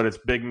 But it's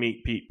Big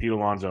Meat Pete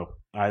Alonso.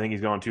 I think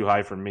he's going too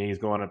high for me. He's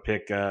going to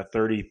pick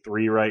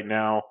 33 right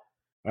now.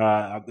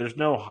 There's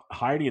no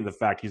hiding the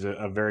fact he's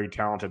a very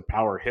talented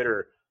power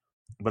hitter.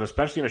 But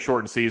especially in a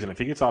shortened season, if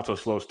he gets off to a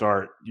slow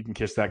start, you can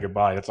kiss that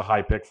goodbye. That's a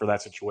high pick for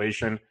that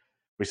situation.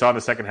 We saw in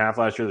the second half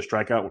last year, the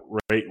strikeout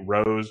rate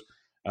rose.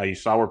 You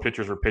saw where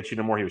pitchers were pitching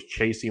him more. He was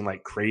chasing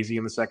like crazy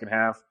in the second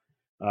half.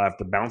 If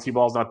the bouncy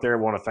ball's not there, it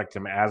won't affect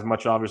him as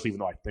much, obviously, even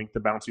though I think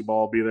the bouncy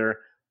ball will be there.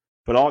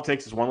 But all it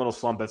takes is one little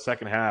slump. That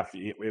second half,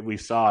 we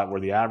saw it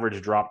where the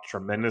average dropped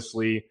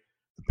tremendously.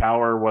 The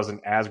power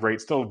wasn't as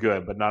great. Still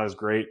good, but not as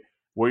great.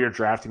 Where you're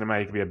drafting him,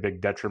 it can be a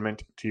big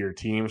detriment to your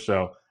team.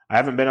 So I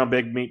haven't been on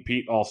Big Meat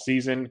Pete all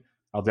season.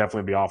 I'll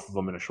definitely be off of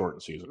him in a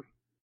shortened season.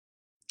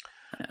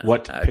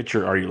 What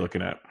pitcher are you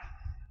looking at?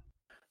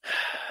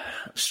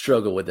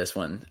 struggle with this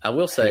one. I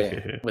will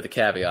say with a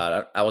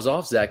caveat, I was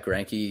off Zach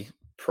Greinke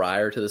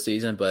prior to the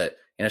season, but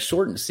in a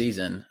shortened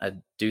season, I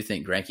do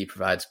think Greinke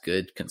provides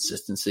good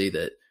consistency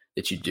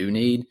that you do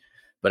need.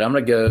 But I'm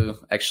going to go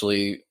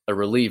actually a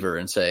reliever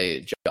and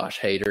say Josh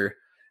Hader,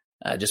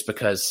 just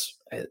because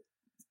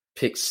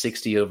pick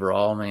 60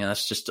 overall, man,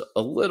 that's just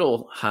a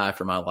little high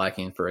for my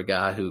liking for a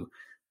guy who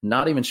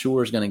not even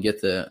sure is going to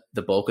get the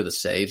bulk of the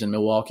saves in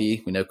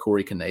Milwaukee. We know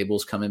Corey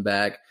Knebel's coming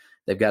back.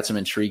 They've got some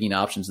intriguing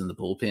options in the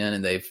bullpen,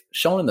 and they've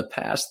shown in the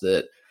past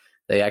that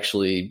they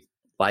actually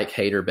like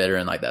Hader better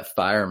in like that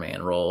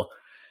fireman role.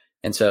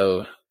 And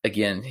so,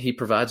 again, he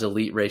provides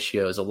elite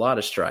ratios, a lot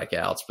of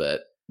strikeouts,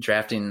 but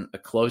drafting a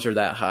closer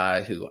that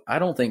high who I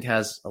don't think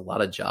has a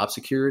lot of job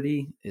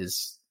security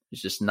is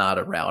just not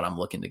a route I'm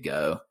looking to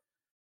go.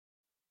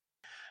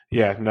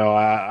 Yeah, no,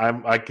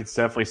 I could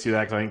definitely see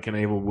that because I think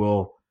Knebel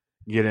will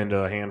get into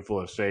a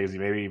handful of saves,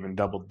 maybe even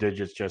double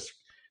digits. Just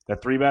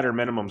that 3-batter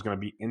minimum is going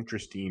to be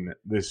interesting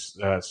this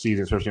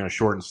season, especially in a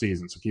shortened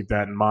season. So keep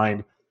that in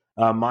mind.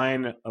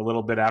 Mine, a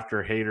little bit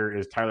after Hader,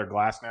 is Tyler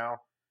Glasnow.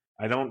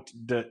 I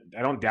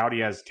don't doubt he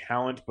has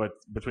talent, but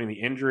between the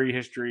injury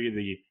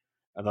history,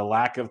 the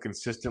lack of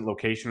consistent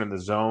location in the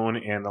zone,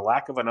 and the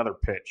lack of another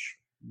pitch,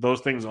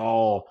 those things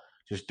all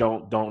just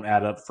don't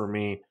add up for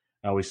me.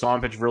 We saw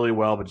him pitch really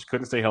well, but just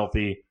couldn't stay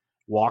healthy.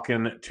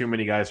 Walking too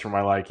many guys for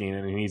my liking,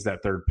 and he needs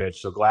that third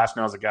pitch. So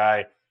Glasnow's a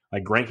guy.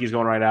 Like Greinke's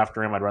going right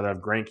after him. I'd rather have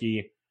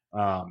Greinke.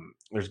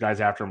 There's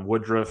guys after him.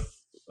 Woodruff,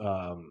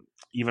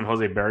 even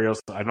Jose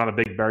Barrios. I'm not a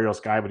big Barrios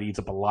guy, but he eats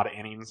up a lot of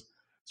innings.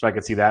 So I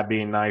could see that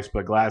being nice.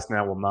 But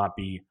Glasnow will not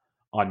be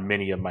on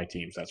many of my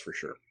teams, that's for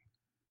sure.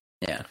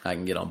 Yeah, I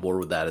can get on board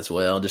with that as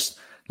well. Just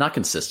not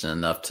consistent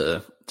enough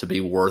to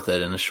be worth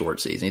it in a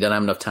short season. He doesn't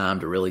have enough time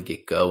to really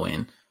get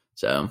going.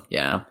 So,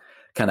 yeah,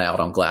 kind of out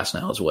on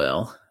Glasnow as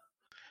well.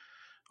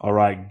 All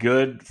right,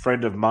 good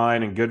friend of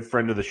mine and good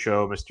friend of the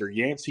show, Mr.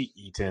 Yancey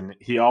Eaton.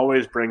 He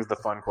always brings the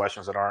fun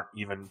questions that aren't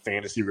even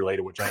fantasy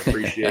related, which I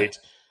appreciate.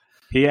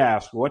 He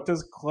asked, what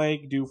does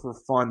Clegg do for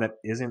fun that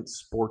isn't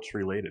sports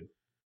related?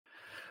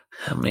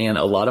 Man,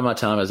 a lot of my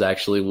time is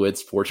actually with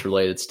sports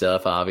related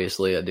stuff.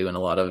 Obviously, I'm doing a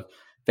lot of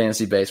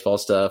fantasy baseball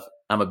stuff.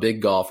 I'm a big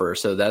golfer,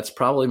 so that's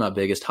probably my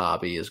biggest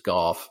hobby is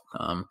golf.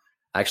 I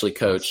actually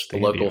coach the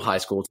local high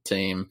school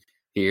team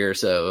here,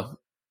 so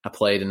I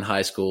played in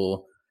high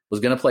school. Was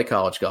going to play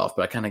college golf,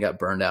 but I kind of got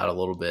burned out a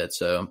little bit,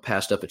 so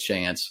passed up a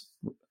chance.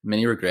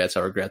 Many regrets.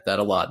 I regret that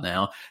a lot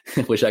now.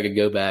 Wish I could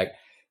go back.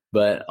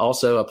 But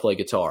also I play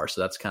guitar,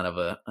 so that's kind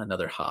of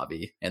another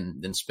hobby.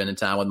 And then spending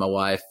time with my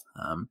wife.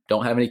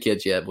 Don't have any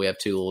kids yet. But we have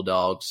 2 little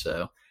dogs,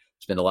 so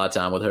spend a lot of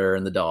time with her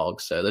and the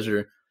dogs. So those are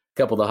a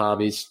couple of the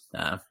hobbies.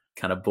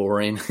 Kind of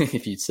boring,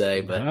 if you'd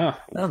say, but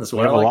that's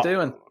what I like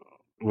doing.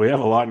 We have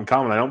a lot in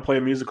common. I don't play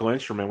a musical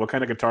instrument. What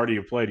kind of guitar do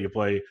you play? Do you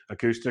play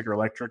acoustic or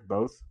electric,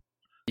 both?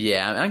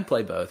 Yeah, I can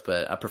play both,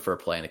 but I prefer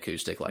playing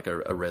acoustic, like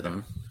a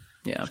rhythm.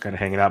 Yeah, just kind of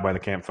hanging out by the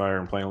campfire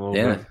and playing a little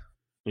bit.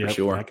 Yeah, for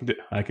sure.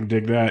 I can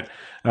dig that.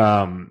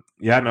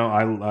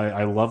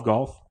 I love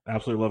golf.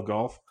 Absolutely love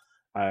golf.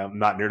 I'm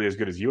not nearly as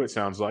good as you, it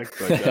sounds like,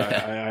 but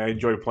I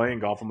enjoy playing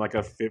golf. I'm like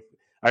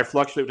I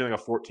fluctuate between like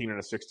a 14 and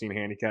a 16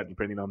 handicap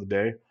depending on the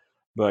day.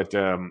 But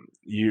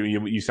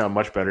you sound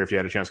much better if you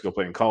had a chance to go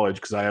play in college,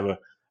 because I have a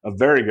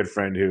very good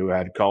friend who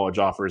had college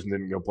offers and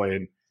didn't go play.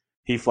 And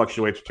he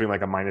fluctuates between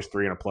like a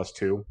 -3 and a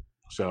 +2.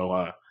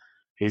 So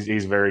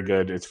he's very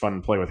good. It's fun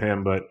to play with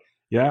him. But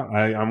yeah,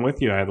 I'm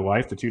with you. I have the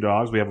wife, the 2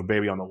 dogs. We have a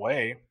baby on the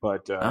way.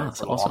 But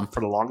for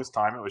the longest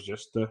time, it was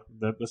just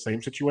the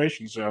same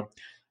situation. So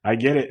I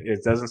get it.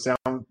 It doesn't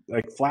sound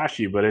like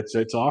flashy, but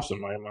it's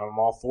awesome. I'm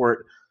all for it.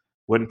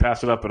 Wouldn't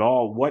pass it up at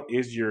all. What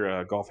is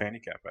your golf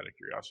handicap, out of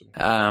curiosity?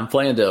 I'm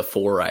playing to a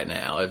 4 right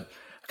now. I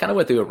kind of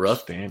went through a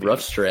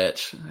rough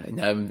stretch.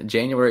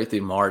 January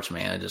through March,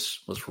 man, it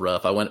just was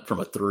rough. I went from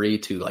a 3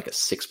 to like a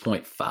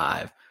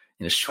 6.5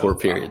 in a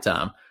short period of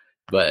time.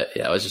 But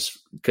yeah, I just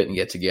couldn't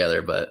get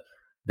together. But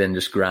been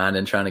just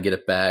grinding, trying to get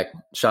it back.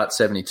 Shot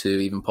 72,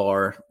 even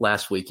par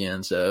last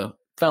weekend. So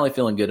finally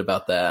feeling good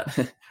about that.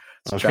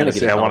 I was going to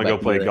say I want to go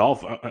play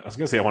golf. I was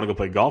going to say I want to go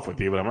play golf with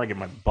you, but I'm going to get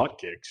my butt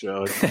kicked.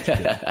 So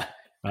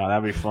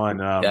that'd be fun.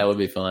 That would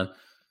be fun.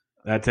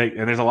 And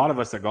there's a lot of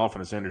us that golf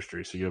in this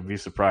industry, so you'll be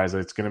surprised.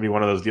 It's going to be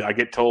one of those deals. I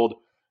get told,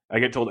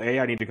 A,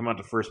 I need to come out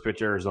to First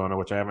Pitch Arizona,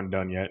 which I haven't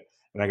done yet,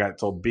 and I got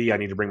told, B, I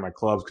need to bring my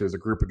clubs because there's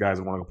a group of guys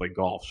that want to go play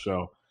golf.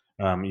 So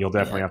you'll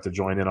definitely have to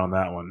join in on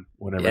that one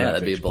whenever. Yeah,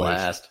 that'd be a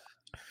blast.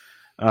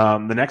 The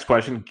next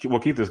question,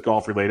 we'll keep this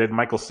golf related.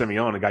 Michael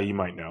Simeone, a guy you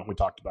might know. We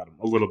talked about him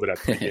a little bit at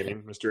the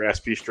beginning, Mr.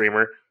 SP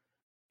Streamer.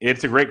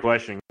 It's a great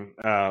question.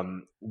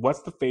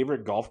 What's the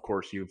favorite golf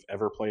course you've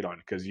ever played on?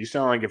 Because you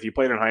sound like if you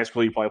played in high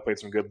school, you probably played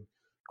some good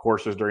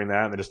courses during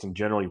that, and then just in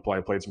general, you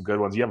probably played some good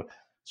ones. You have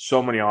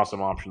so many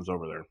awesome options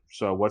over there.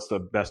 So what's the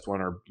best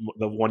one or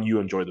the one you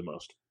enjoy the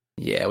most?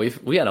 Yeah, we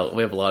have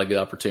a lot of good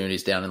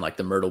opportunities down in like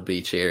the Myrtle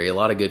Beach area, a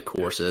lot of good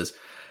courses.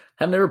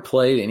 I've never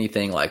played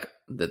anything like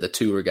the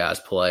tour guys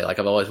play. Like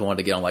I've always wanted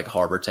to get on like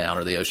Harbor Town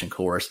or the Ocean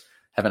Course.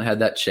 Haven't had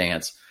that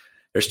chance.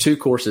 There's 2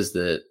 courses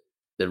that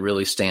that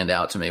really stand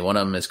out to me. One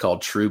of them is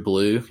called True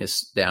Blue.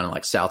 It's down in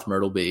like South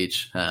Myrtle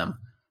Beach.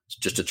 It's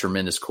just a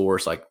tremendous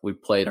course. Like we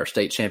played our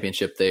state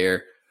championship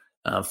there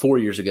 4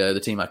 years ago, the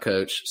team I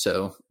coach.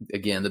 So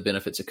again, the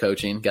benefits of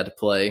coaching, got to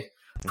play,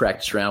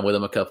 practice around with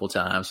them a couple of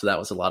times. So that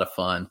was a lot of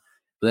fun.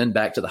 But then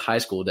back to the high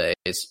school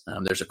days,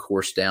 there's a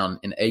course down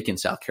in Aiken,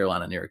 South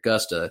Carolina, near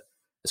Augusta.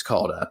 It's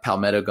called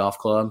Palmetto Golf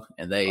Club,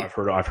 and I've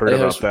heard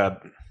about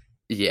that.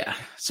 Yeah,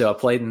 so I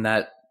played in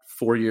that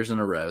 4 years in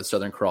a row,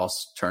 Southern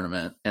Cross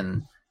tournament,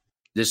 and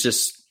it's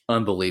just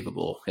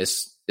unbelievable.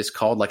 It's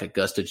called like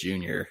Augusta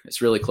Junior.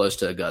 It's really close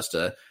to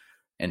Augusta,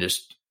 and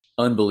just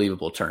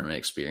unbelievable tournament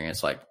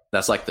experience. Like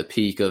that's like the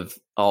peak of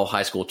all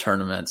high school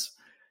tournaments.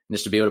 And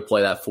just to be able to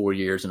play that 4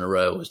 years in a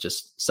row was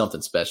just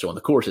something special. And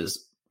the course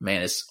is,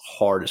 man, it's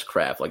hard as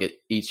crap. Like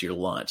it eats your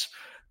lunch,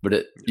 but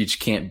you just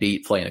can't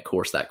beat playing a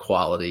course that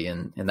quality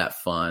and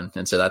that fun.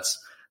 And so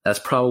that's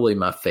probably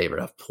my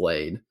favorite I've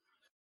played.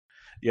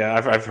 Yeah,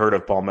 I've heard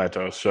of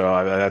Palmetto, so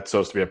that's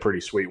supposed to be a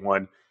pretty sweet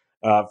one.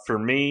 For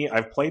me,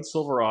 I've played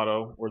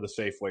Silverado, where the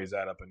Safeway's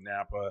at up in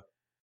Napa.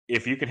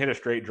 If you can hit a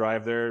straight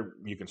drive there,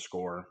 you can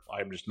score.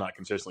 I'm just not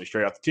consistently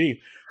straight off the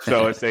tee,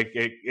 so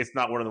it's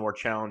not one of the more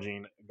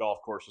challenging golf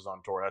courses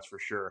on tour, that's for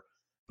sure.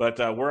 But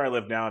where I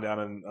live now,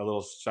 down in a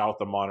little south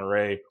of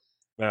Monterey,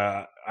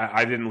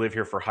 I didn't live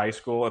here for high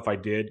school. If I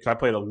did, 'cause I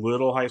played a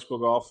little high school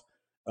golf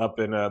up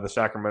in the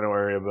Sacramento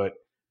area, but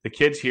the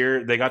kids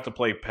here, they got to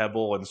play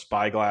Pebble and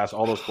Spyglass,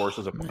 all those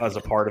courses as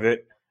a part of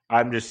it.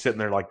 I'm just sitting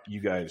there like, you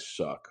guys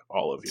suck,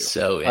 all of you.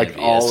 So like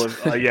envious. all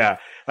of yeah,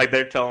 like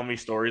they're telling me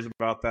stories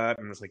about that,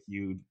 and it's like,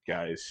 you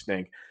guys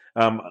stink.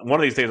 One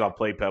of these days I'll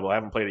play Pebble. I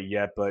haven't played it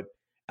yet, but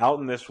out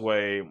in this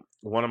way,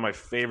 one of my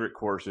favorite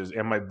courses,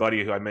 and my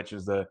buddy who I mentioned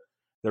is the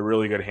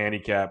really good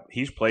handicap,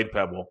 he's played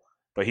Pebble,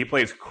 but he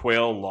plays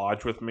Quail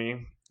Lodge with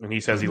me, and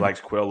he says he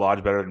likes Quail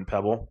Lodge better than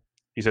Pebble.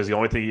 He says the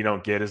only thing you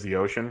don't get is the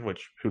ocean,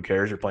 which who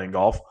cares? You're playing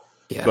golf.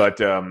 Yeah.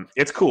 But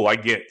it's cool. I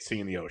get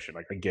seeing the ocean.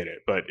 Like I get it,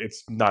 but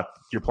it's not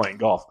you're playing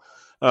golf.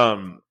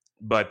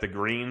 But the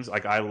greens,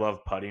 like I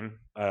love putting.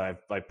 I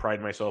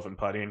pride myself in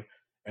putting,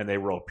 and they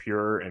roll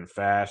pure and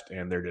fast,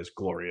 and they're just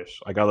glorious.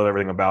 Like I love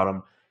everything about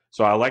them.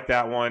 So I like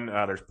that one.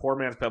 There's Poor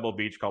Man's Pebble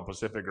Beach called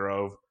Pacific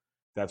Grove.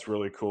 That's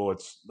really cool.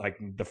 It's like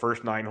the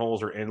first 9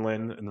 holes are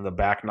inland, and then the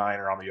back 9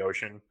 are on the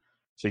ocean.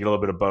 So you get a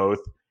little bit of both.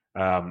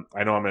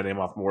 I know I'm going to name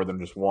off more than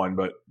just one,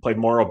 but played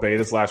Morro Bay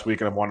this last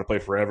week, and I've wanted to play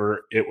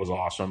forever. It was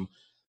awesome.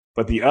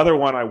 But the other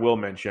one I will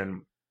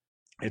mention,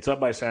 it's up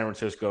by San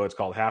Francisco. It's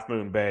called Half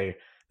Moon Bay.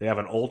 They have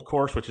an old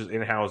course, which is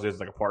in houses,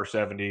 like a par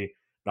 70,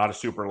 not a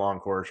super long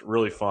course,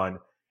 really fun. And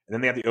then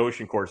they have the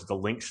ocean course. It's a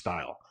link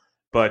style.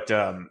 But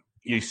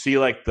you see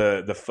like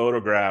the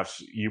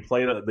photographs. You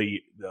play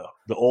the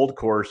old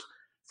course.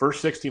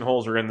 First 16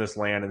 holes are in this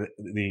land, and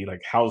the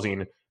like housing.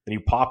 Then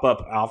you pop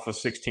up Alpha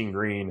 16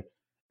 green,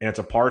 and it's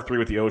a par 3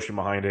 with the ocean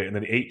behind it. And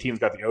then 18's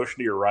got the ocean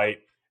to your right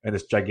and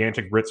this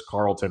gigantic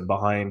Ritz-Carlton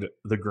behind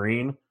the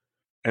green.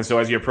 And so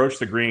as you approach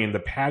the green, the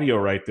patio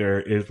right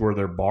there is where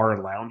their bar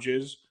and lounge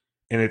is,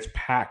 and it's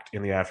packed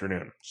in the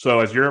afternoon.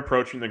 So as you're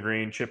approaching the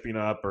green, chipping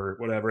up or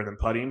whatever, and then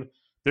putting,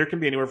 there can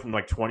be anywhere from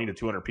like 20 to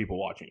 200 people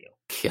watching you.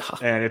 Yeah.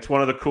 And it's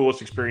one of the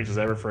coolest experiences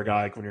ever for a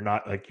guy, like when you're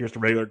not like you're just a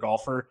regular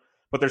golfer,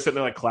 but they're sitting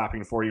there like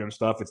clapping for you and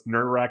stuff. It's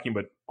nerve-wracking,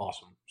 but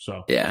awesome.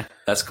 So yeah,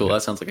 that's cool. Yeah.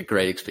 That sounds like a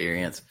great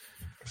experience.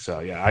 So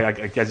yeah, I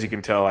as you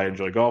can tell, I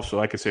enjoy golf, so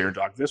I could sit here and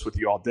talk this with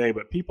you all day.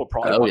 But people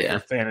probably want their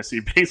fantasy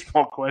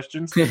baseball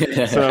questions.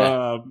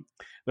 So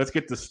let's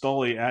get to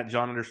Stoley at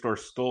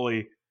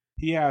John_Stoley.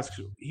 He asks,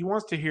 he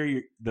wants to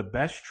hear the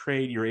best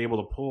trade you're able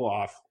to pull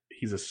off.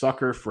 He's a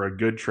sucker for a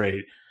good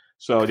trade.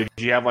 So did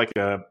you have like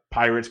a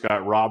Pirates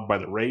got robbed by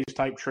the Rays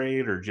type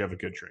trade, or did you have a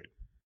good trade?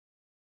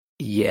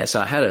 Yes,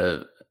 I had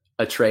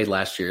a trade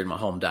last year in my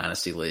home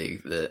dynasty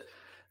league that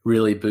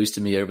really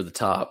boosted me over the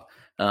top.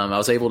 I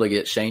was able to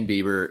get Shane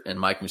Bieber and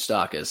Mike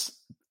Moustakas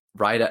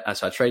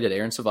so I traded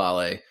Aaron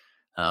Savale,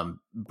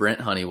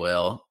 Brent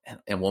Honeywell,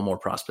 and one more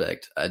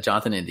prospect,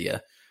 Jonathan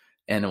India,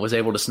 and was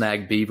able to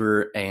snag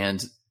Bieber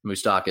and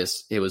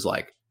Moustakas. It was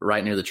like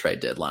right near the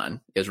trade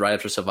deadline. It was right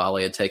after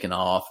Savale had taken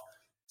off,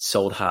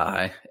 sold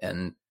high,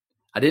 and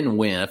I didn't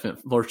win. I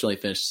fortunately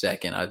finished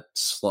second. I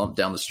slumped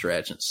down the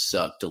stretch and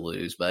sucked to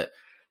lose, but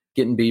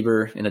getting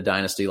Bieber in a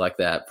dynasty like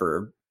that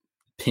for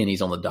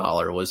pennies on the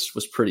dollar was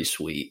pretty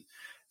sweet.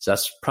 So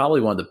that's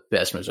probably one of the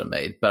best moves I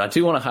made. But I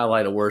do want to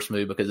highlight a worse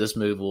move because this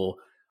move will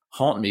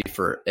haunt me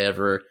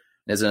forever.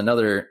 There's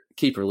another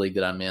keeper league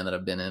that I'm in that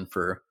I've been in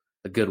for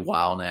a good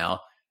while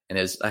now. And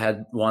I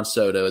had Juan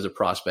Soto as a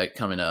prospect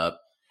coming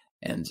up,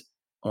 and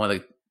one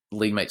of the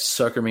league mates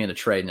suckered me into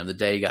trading him the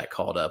day he got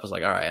called up. I was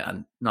like, all right,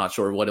 I'm not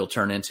sure what he'll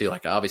turn into.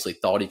 Like I obviously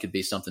thought he could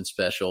be something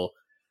special,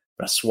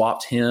 but I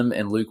swapped him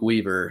and Luke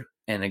Weaver,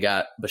 and I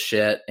got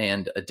Bichette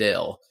and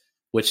Adele,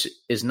 which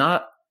is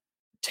not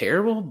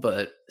terrible,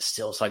 but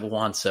still it's like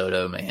Juan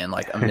Soto, man.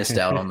 Like I missed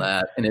out on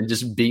that, and it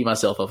just beat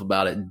myself up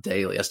about it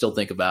daily. I still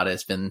think about it.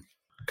 It's been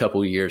a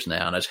couple of years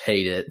now, and I just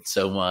hate it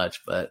so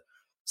much. But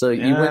so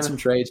you win some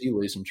trades, you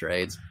lose some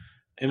trades.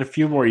 In a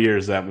few more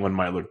years, that one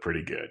might look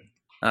pretty good.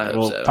 I hope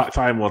Well, so.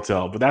 time will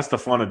tell. But that's the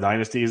fun of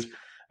dynasties.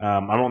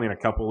 I'm only in a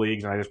couple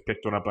leagues, and I just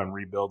picked one up. I'm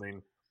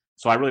rebuilding,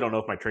 so I really don't know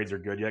if my trades are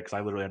good yet because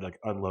I literally had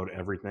to unload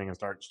everything and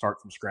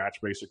start from scratch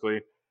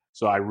basically.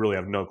 So I really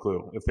have no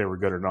clue if they were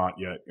good or not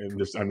yet, and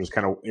I'm just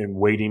kind of in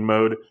waiting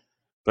mode.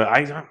 But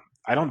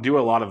I don't do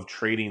a lot of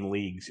trading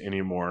leagues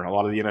anymore. A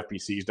lot of the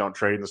NFBCs don't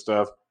trade and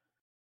stuff.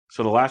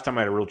 So the last time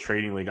I had a real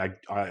trading league,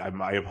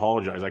 I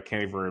apologize. I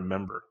can't even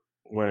remember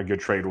when a good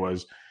trade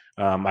was.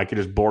 I could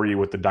just bore you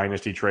with the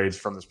dynasty trades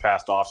from this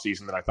past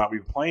offseason that I thought we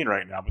were playing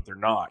right now, but they're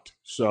not.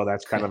 So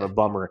that's kind of a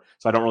bummer.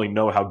 So I don't really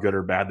know how good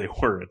or bad they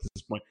were at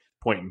this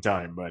point in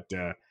time. But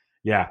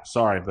yeah,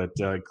 sorry. But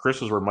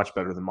Chris's were much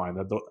better than mine.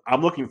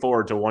 I'm looking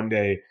forward to one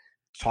day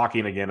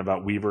talking again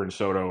about Weaver and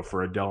Soto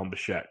for Adele and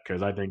Bichette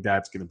because I think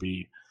that's going to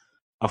be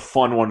a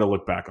fun one to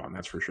look back on.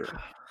 That's for sure.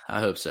 I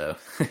hope so.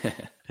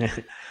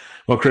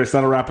 Well, Chris,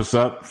 that'll wrap us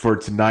up for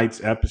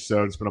tonight's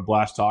episode. It's been a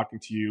blast talking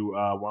to you.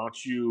 Why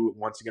don't you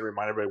once again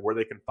remind everybody where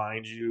they can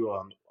find you,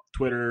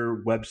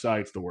 Twitter,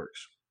 websites, the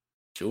works.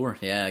 Sure.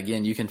 Yeah.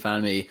 Again, you can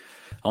find me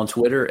on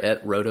Twitter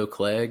at Clegg,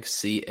 Clegg.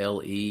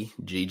 You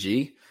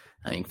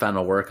can find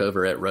my work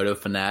over at Roto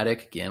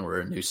Fanatic. Again, we're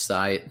a new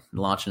site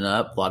launching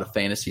up, a lot of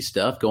fantasy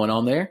stuff going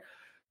on there.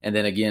 And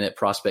then again at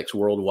Prospects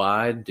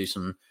Worldwide,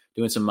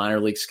 doing some minor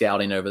league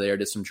scouting over there,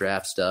 did some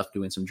draft stuff,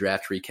 doing some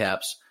draft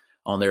recaps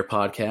on their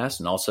podcast,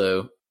 and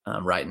also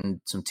writing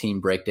some team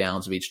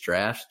breakdowns of each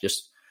draft.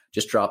 Just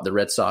dropped the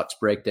Red Sox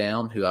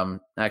breakdown, who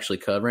I'm actually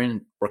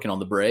covering, working on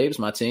the Braves,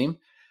 my team,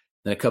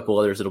 and a couple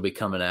others that'll be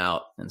coming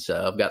out. And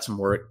so I've got some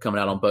work coming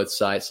out on both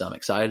sites I'm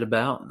excited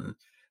about. And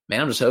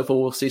man, I'm just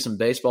hopeful we'll see some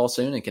baseball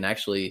soon and can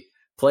actually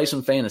play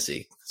some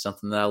fantasy,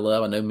 something that I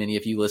love. I know many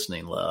of you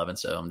listening love. And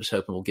so I'm just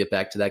hoping we'll get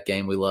back to that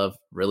game we love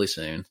really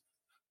soon.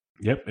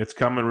 Yep, it's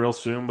coming real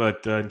soon.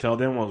 But until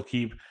then, we'll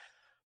keep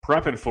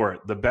prepping for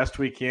it the best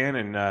we can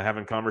and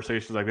having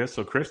conversations like this.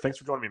 So, Chris, thanks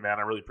for joining me, man.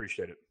 I really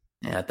appreciate it.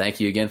 Yeah, thank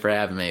you again for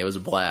having me. It was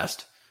a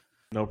blast.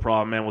 No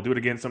problem, man. We'll do it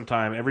again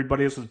sometime.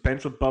 Everybody, this was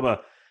Bench with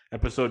Bubba,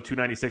 episode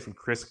 296 with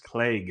Chris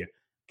Clegg.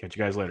 Catch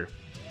you guys later.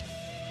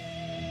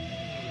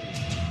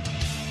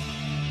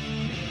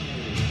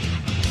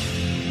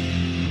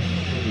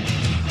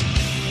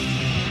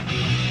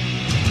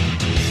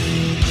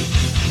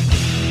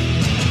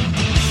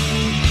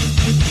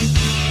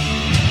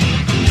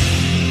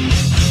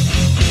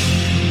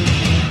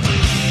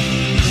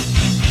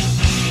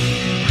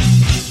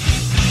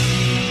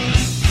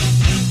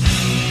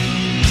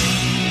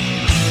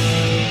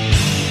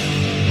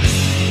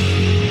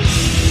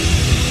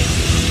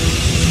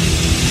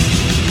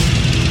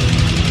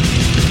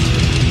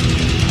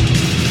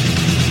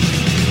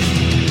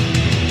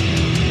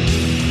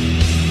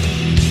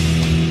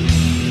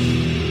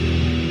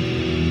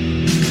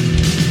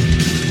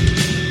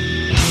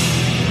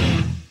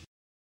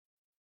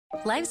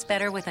 Life's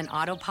better with an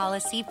auto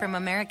policy from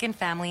American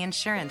Family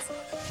Insurance.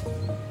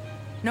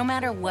 No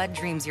matter what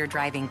dreams you're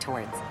driving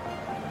towards.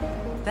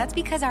 That's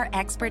because our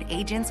expert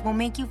agents will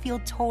make you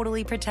feel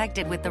totally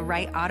protected with the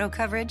right auto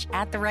coverage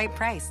at the right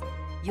price.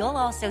 You'll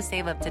also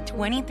save up to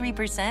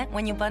 23%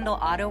 when you bundle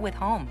auto with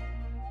home.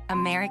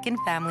 American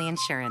Family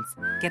Insurance.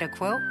 Get a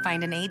quote,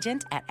 find an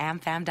agent at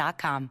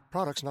amfam.com.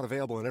 Products not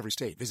available in every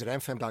state. Visit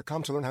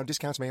amfam.com to learn how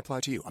discounts may apply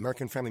to you.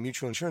 American Family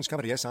Mutual Insurance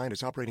Company, SI, and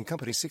its operating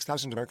company,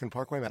 6000 American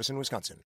Parkway, Madison, Wisconsin.